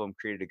 5 of them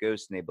created a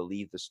ghost, and they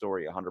believed the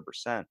story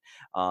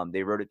 100%.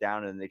 They wrote it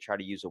down, and they tried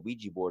to use a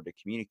Ouija board to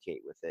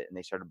communicate with it, and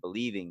they started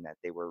believing that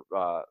they were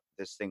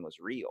this thing was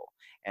real.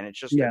 And it's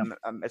just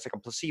it's like a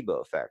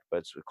placebo effect, but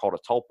it's called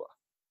a tulpa.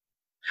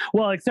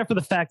 Well, except for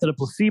the fact that a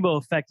placebo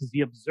effect is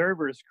the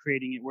observers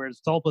creating it,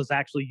 whereas tulpas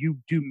actually you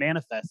do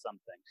manifest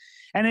something.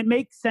 And it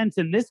makes sense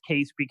in this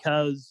case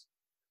because,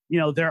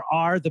 there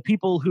are the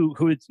people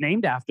who it's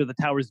named after, the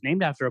tower's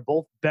named after, are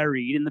both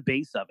buried in the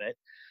base of it.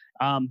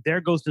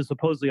 Their ghost is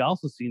supposedly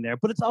also seen there,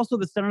 but it's also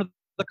the center of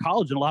the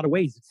college in a lot of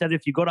ways. It said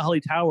if you go to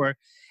Hully Tower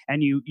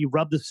and you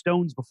rub the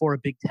stones before a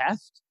big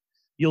test,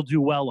 you'll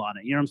do well on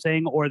it. You know what I'm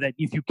saying? Or that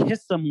if you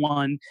kiss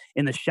someone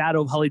in the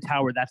shadow of Hully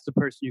Tower, that's the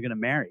person you're going to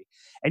marry.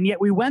 And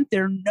yet we went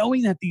there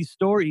knowing that these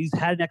stories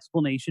had an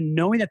explanation,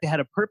 knowing that they had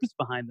a purpose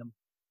behind them.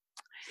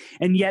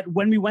 And yet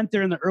when we went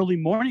there in the early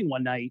morning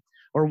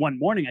one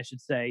morning, I should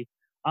say,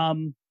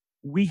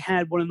 we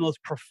had one of the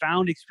most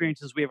profound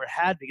experiences we ever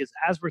had, because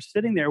as we're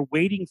sitting there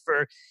waiting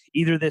for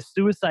either this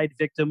suicide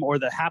victim or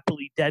the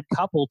happily dead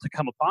couple to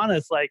come upon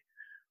us, like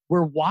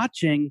we're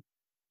watching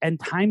and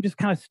time just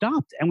kind of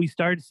stopped. And we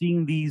started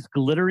seeing these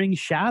glittering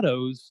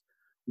shadows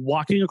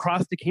walking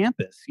across the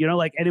campus,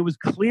 and it was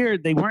clear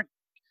they weren't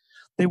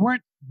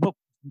what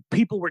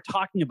people were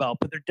talking about,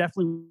 but there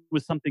definitely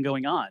was something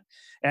going on.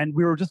 And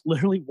we were just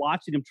literally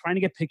watching them, trying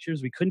to get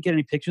pictures. We couldn't get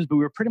any pictures, but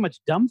we were pretty much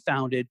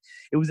dumbfounded.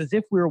 It was as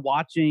if we were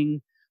watching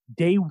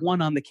day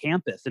one on the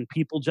campus, and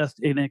people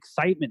just in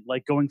excitement,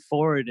 like going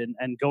forward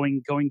and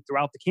going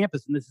throughout the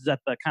campus. And this is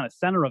at the kind of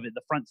center of it,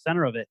 the front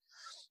center of it.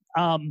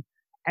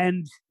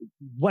 And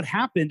what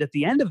happened at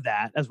the end of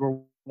that, as we're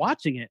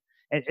watching it,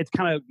 it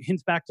kind of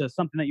hints back to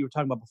something that you were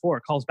talking about before.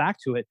 It calls back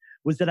to it,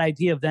 was that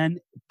idea of then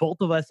both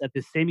of us at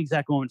the same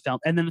exact moment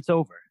felt, and then it's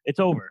over. It's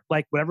over.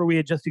 Like whatever we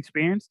had just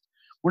experienced,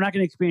 we're not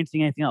going to experience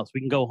anything else. We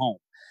can go home.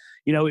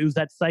 You know, it was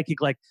that psychic,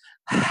 like,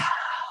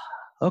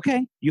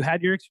 okay, you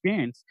had your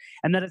experience.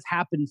 And that has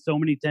happened so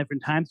many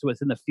different times to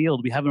us in the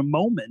field. We have a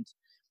moment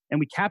and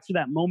we capture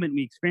that moment,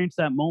 we experience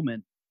that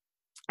moment,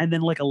 and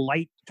then like a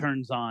light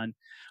turns on,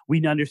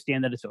 we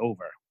understand that it's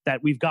over,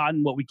 that we've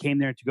gotten what we came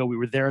there to go. We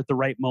were there at the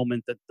right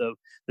moment, that the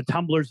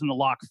tumblers and the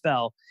lock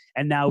fell,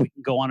 and now we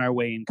can go on our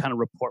way and kind of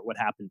report what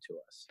happened to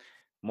us.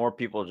 More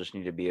people just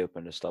need to be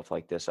open to stuff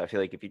like this. I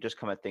feel like if you just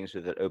come at things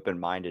with it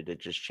open-minded,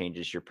 it just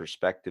changes your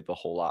perspective a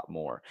whole lot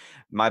more.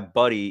 My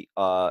buddy,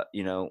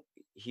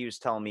 he was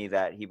telling me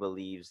that he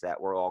believes that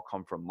we're all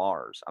come from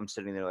Mars. I'm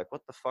sitting there like,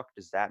 what the fuck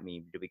does that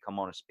mean? Did we come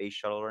on a space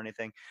shuttle or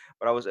anything?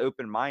 But I was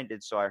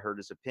open-minded, so I heard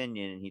his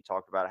opinion, and he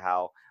talked about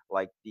how,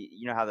 like,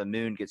 how the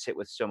moon gets hit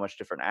with so much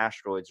different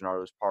asteroids, and all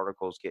those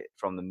particles get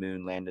from the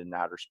moon landed in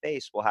outer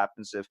space. What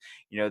happens if,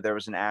 there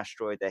was an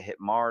asteroid that hit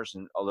Mars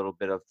and a little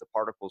bit of the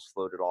particles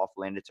floated off,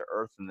 landed to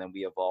Earth, and then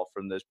we evolved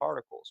from those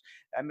particles?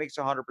 That makes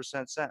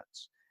 100%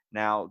 sense.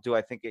 Now, do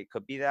I think it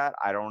could be that?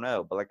 I don't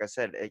know. But like I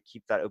said,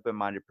 keep that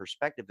open-minded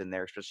perspective in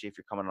there, especially if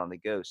you're coming on the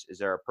ghost. Is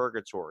there a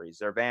purgatory? Is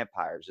there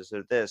vampires? Is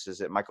there this?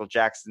 Is it Michael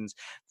Jackson's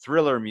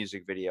Thriller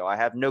music video? I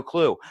have no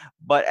clue.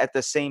 But at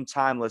the same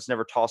time, let's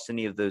never toss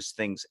any of those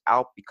things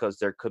out, because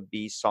there could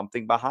be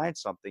something behind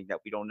something that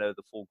we don't know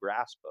the full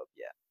grasp of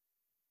yet.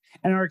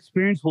 And our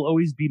experience will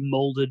always be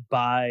molded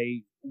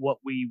by what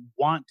we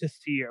want to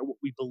see or what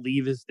we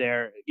believe is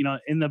there.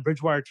 In the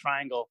Bridgewater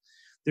Triangle,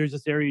 there's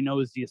this area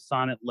known as the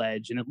Sonnet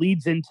Ledge, and it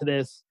leads into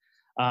this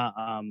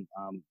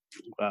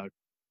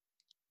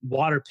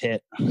water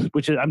pit,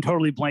 which is, I'm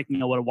totally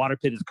blanking on what a water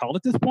pit is called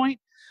at this point.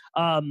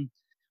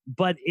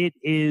 But it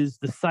is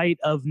the site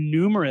of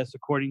numerous,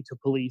 according to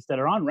police that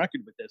are on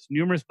record with this,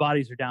 numerous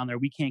bodies are down there.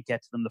 We can't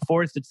get to them. The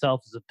forest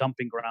itself is a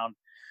dumping ground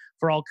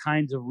for all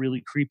kinds of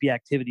really creepy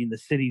activity in the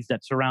cities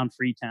that surround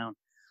Freetown.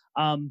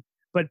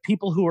 But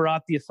people who are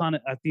at the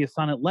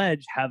Sonnet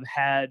Ledge have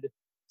had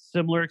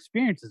similar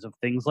experiences of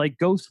things like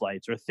ghost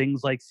lights or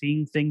things like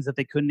seeing things that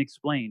they couldn't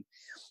explain.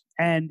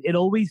 And it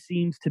always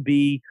seems to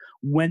be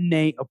when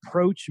they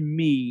approach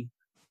me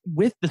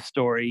with the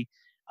story,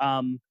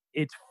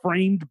 it's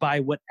framed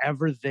by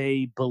whatever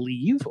they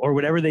believe or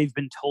whatever they've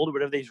been told or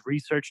whatever they've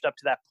researched up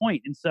to that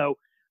point. And so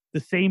the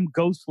same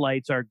ghost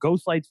lights are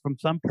ghost lights from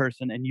some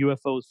person and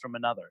UFOs from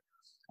another,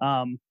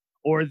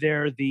 or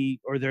they're the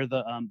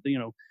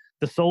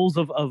souls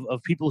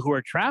of people who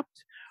are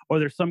trapped, or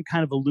there's some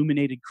kind of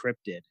illuminated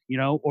cryptid,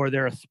 or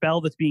they're a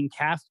spell that's being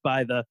cast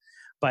by the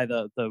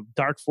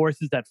dark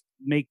forces that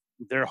make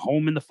their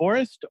home in the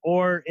forest,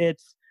 or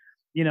it's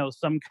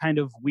some kind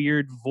of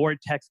weird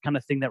vortex kind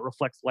of thing that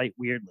reflects light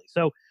weirdly.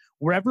 So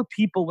whatever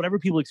people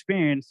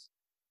experience,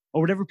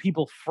 or whatever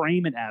people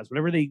frame it as,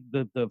 whatever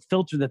the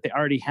filter that they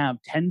already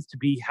have tends to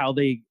be how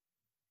they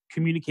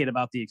communicate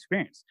about the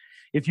experience.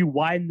 If you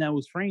widen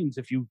those frames,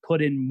 if you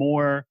put in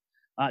more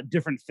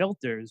different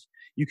filters,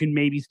 you can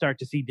maybe start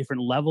to see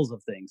different levels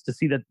of things, to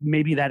see that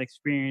maybe that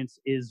experience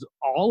is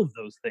all of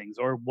those things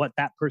or what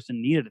that person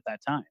needed at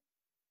that time.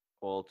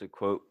 Well, to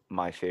quote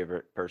my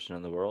favorite person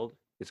in the world,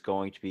 it's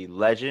going to be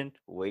legend.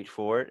 Wait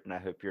for it. And I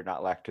hope you're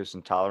not lactose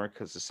intolerant,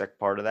 because the second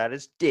part of that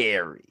is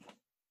dairy.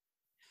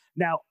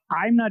 Now,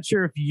 I'm not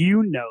sure if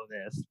you know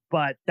this,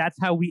 but that's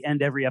how we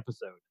end every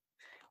episode.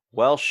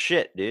 Well,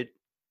 shit, dude.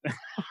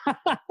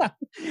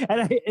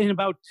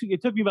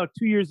 It took me about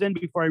 2 years in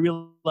before I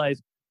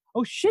realized,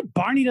 oh shit,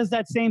 Barney does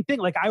that same thing.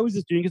 Like, I was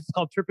just doing it. It's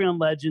called Tripping on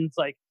Legends.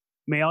 Like,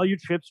 may all your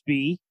trips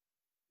be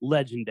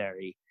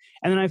legendary.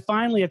 And then I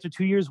finally, after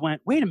 2 years,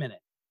 went, wait a minute.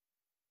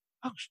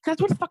 Oh,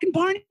 that's what fucking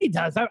Barney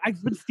does.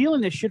 I've been stealing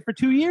this shit for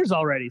 2 years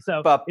already.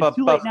 So it's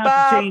too late now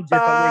to change it,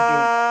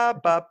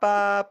 but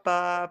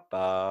we're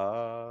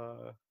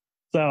doing it.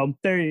 So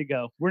there you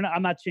go.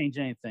 I'm not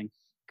changing anything.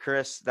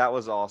 Chris, that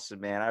was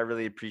awesome, man. I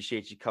really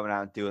appreciate you coming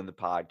out and doing the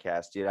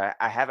podcast, dude. I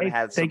haven't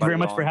had somebody thank you very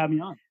much for having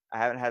me on. I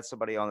haven't had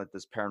somebody on that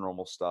does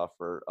paranormal stuff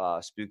or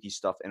spooky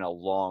stuff in a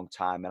long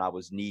time, and I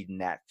was needing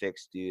that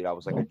fix, dude. I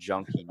was like a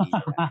junkie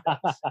needing that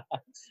fix.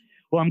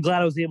 Well, I'm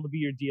glad I was able to be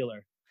your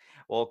dealer.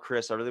 Well,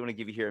 Chris, I really want to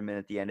give you here a minute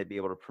at the end to be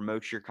able to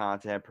promote your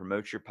content,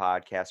 promote your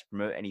podcast,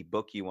 promote any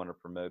book you want to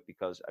promote,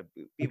 because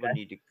people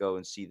need to go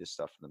and see this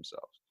stuff for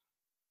themselves.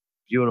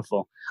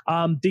 Beautiful.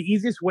 The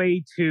easiest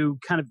way to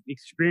kind of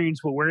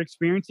experience what we're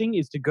experiencing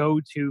is to go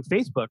to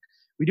Facebook.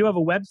 We do have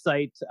a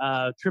website,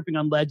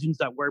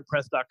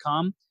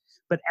 trippingonlegends.wordpress.com,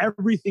 but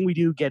everything we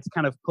do gets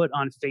kind of put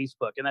on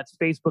Facebook, and that's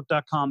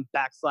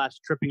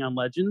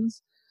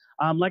facebook.com/trippingonlegends.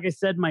 Like I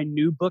said, my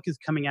new book is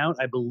coming out,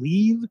 I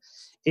believe,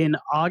 in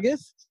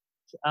August.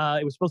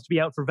 It was supposed to be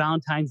out for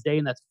Valentine's Day,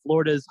 and that's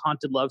Florida's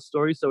Haunted Love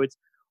Story. So it's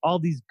all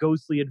these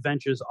ghostly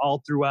adventures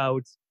all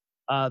throughout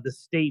the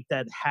state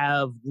that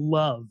have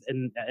love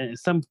and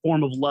some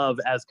form of love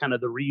as kind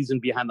of the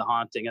reason behind the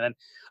haunting. And then,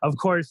 of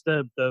course,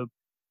 the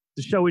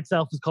The show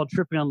itself is called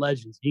Tripping on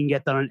Legends. You can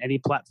get that on any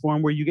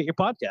platform where you get your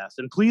podcast.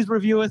 And please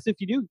review us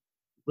if you do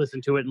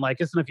listen to it and like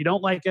us. And if you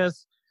don't like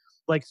us,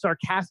 like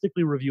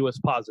sarcastically review us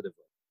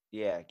positively.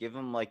 Yeah, give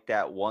them like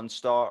that 1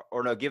 star,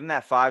 or no, give them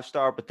that 5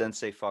 star, but then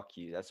say fuck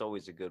you. That's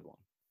always a good one.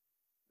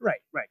 Right.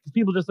 Because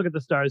people just look at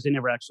the stars, they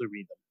never actually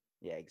read them.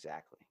 Yeah,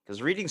 exactly.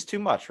 Because reading's too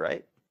much,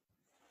 right?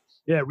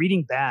 Yeah,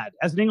 reading bad.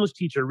 As an English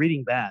teacher,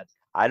 reading bad.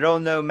 I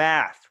don't know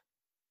math.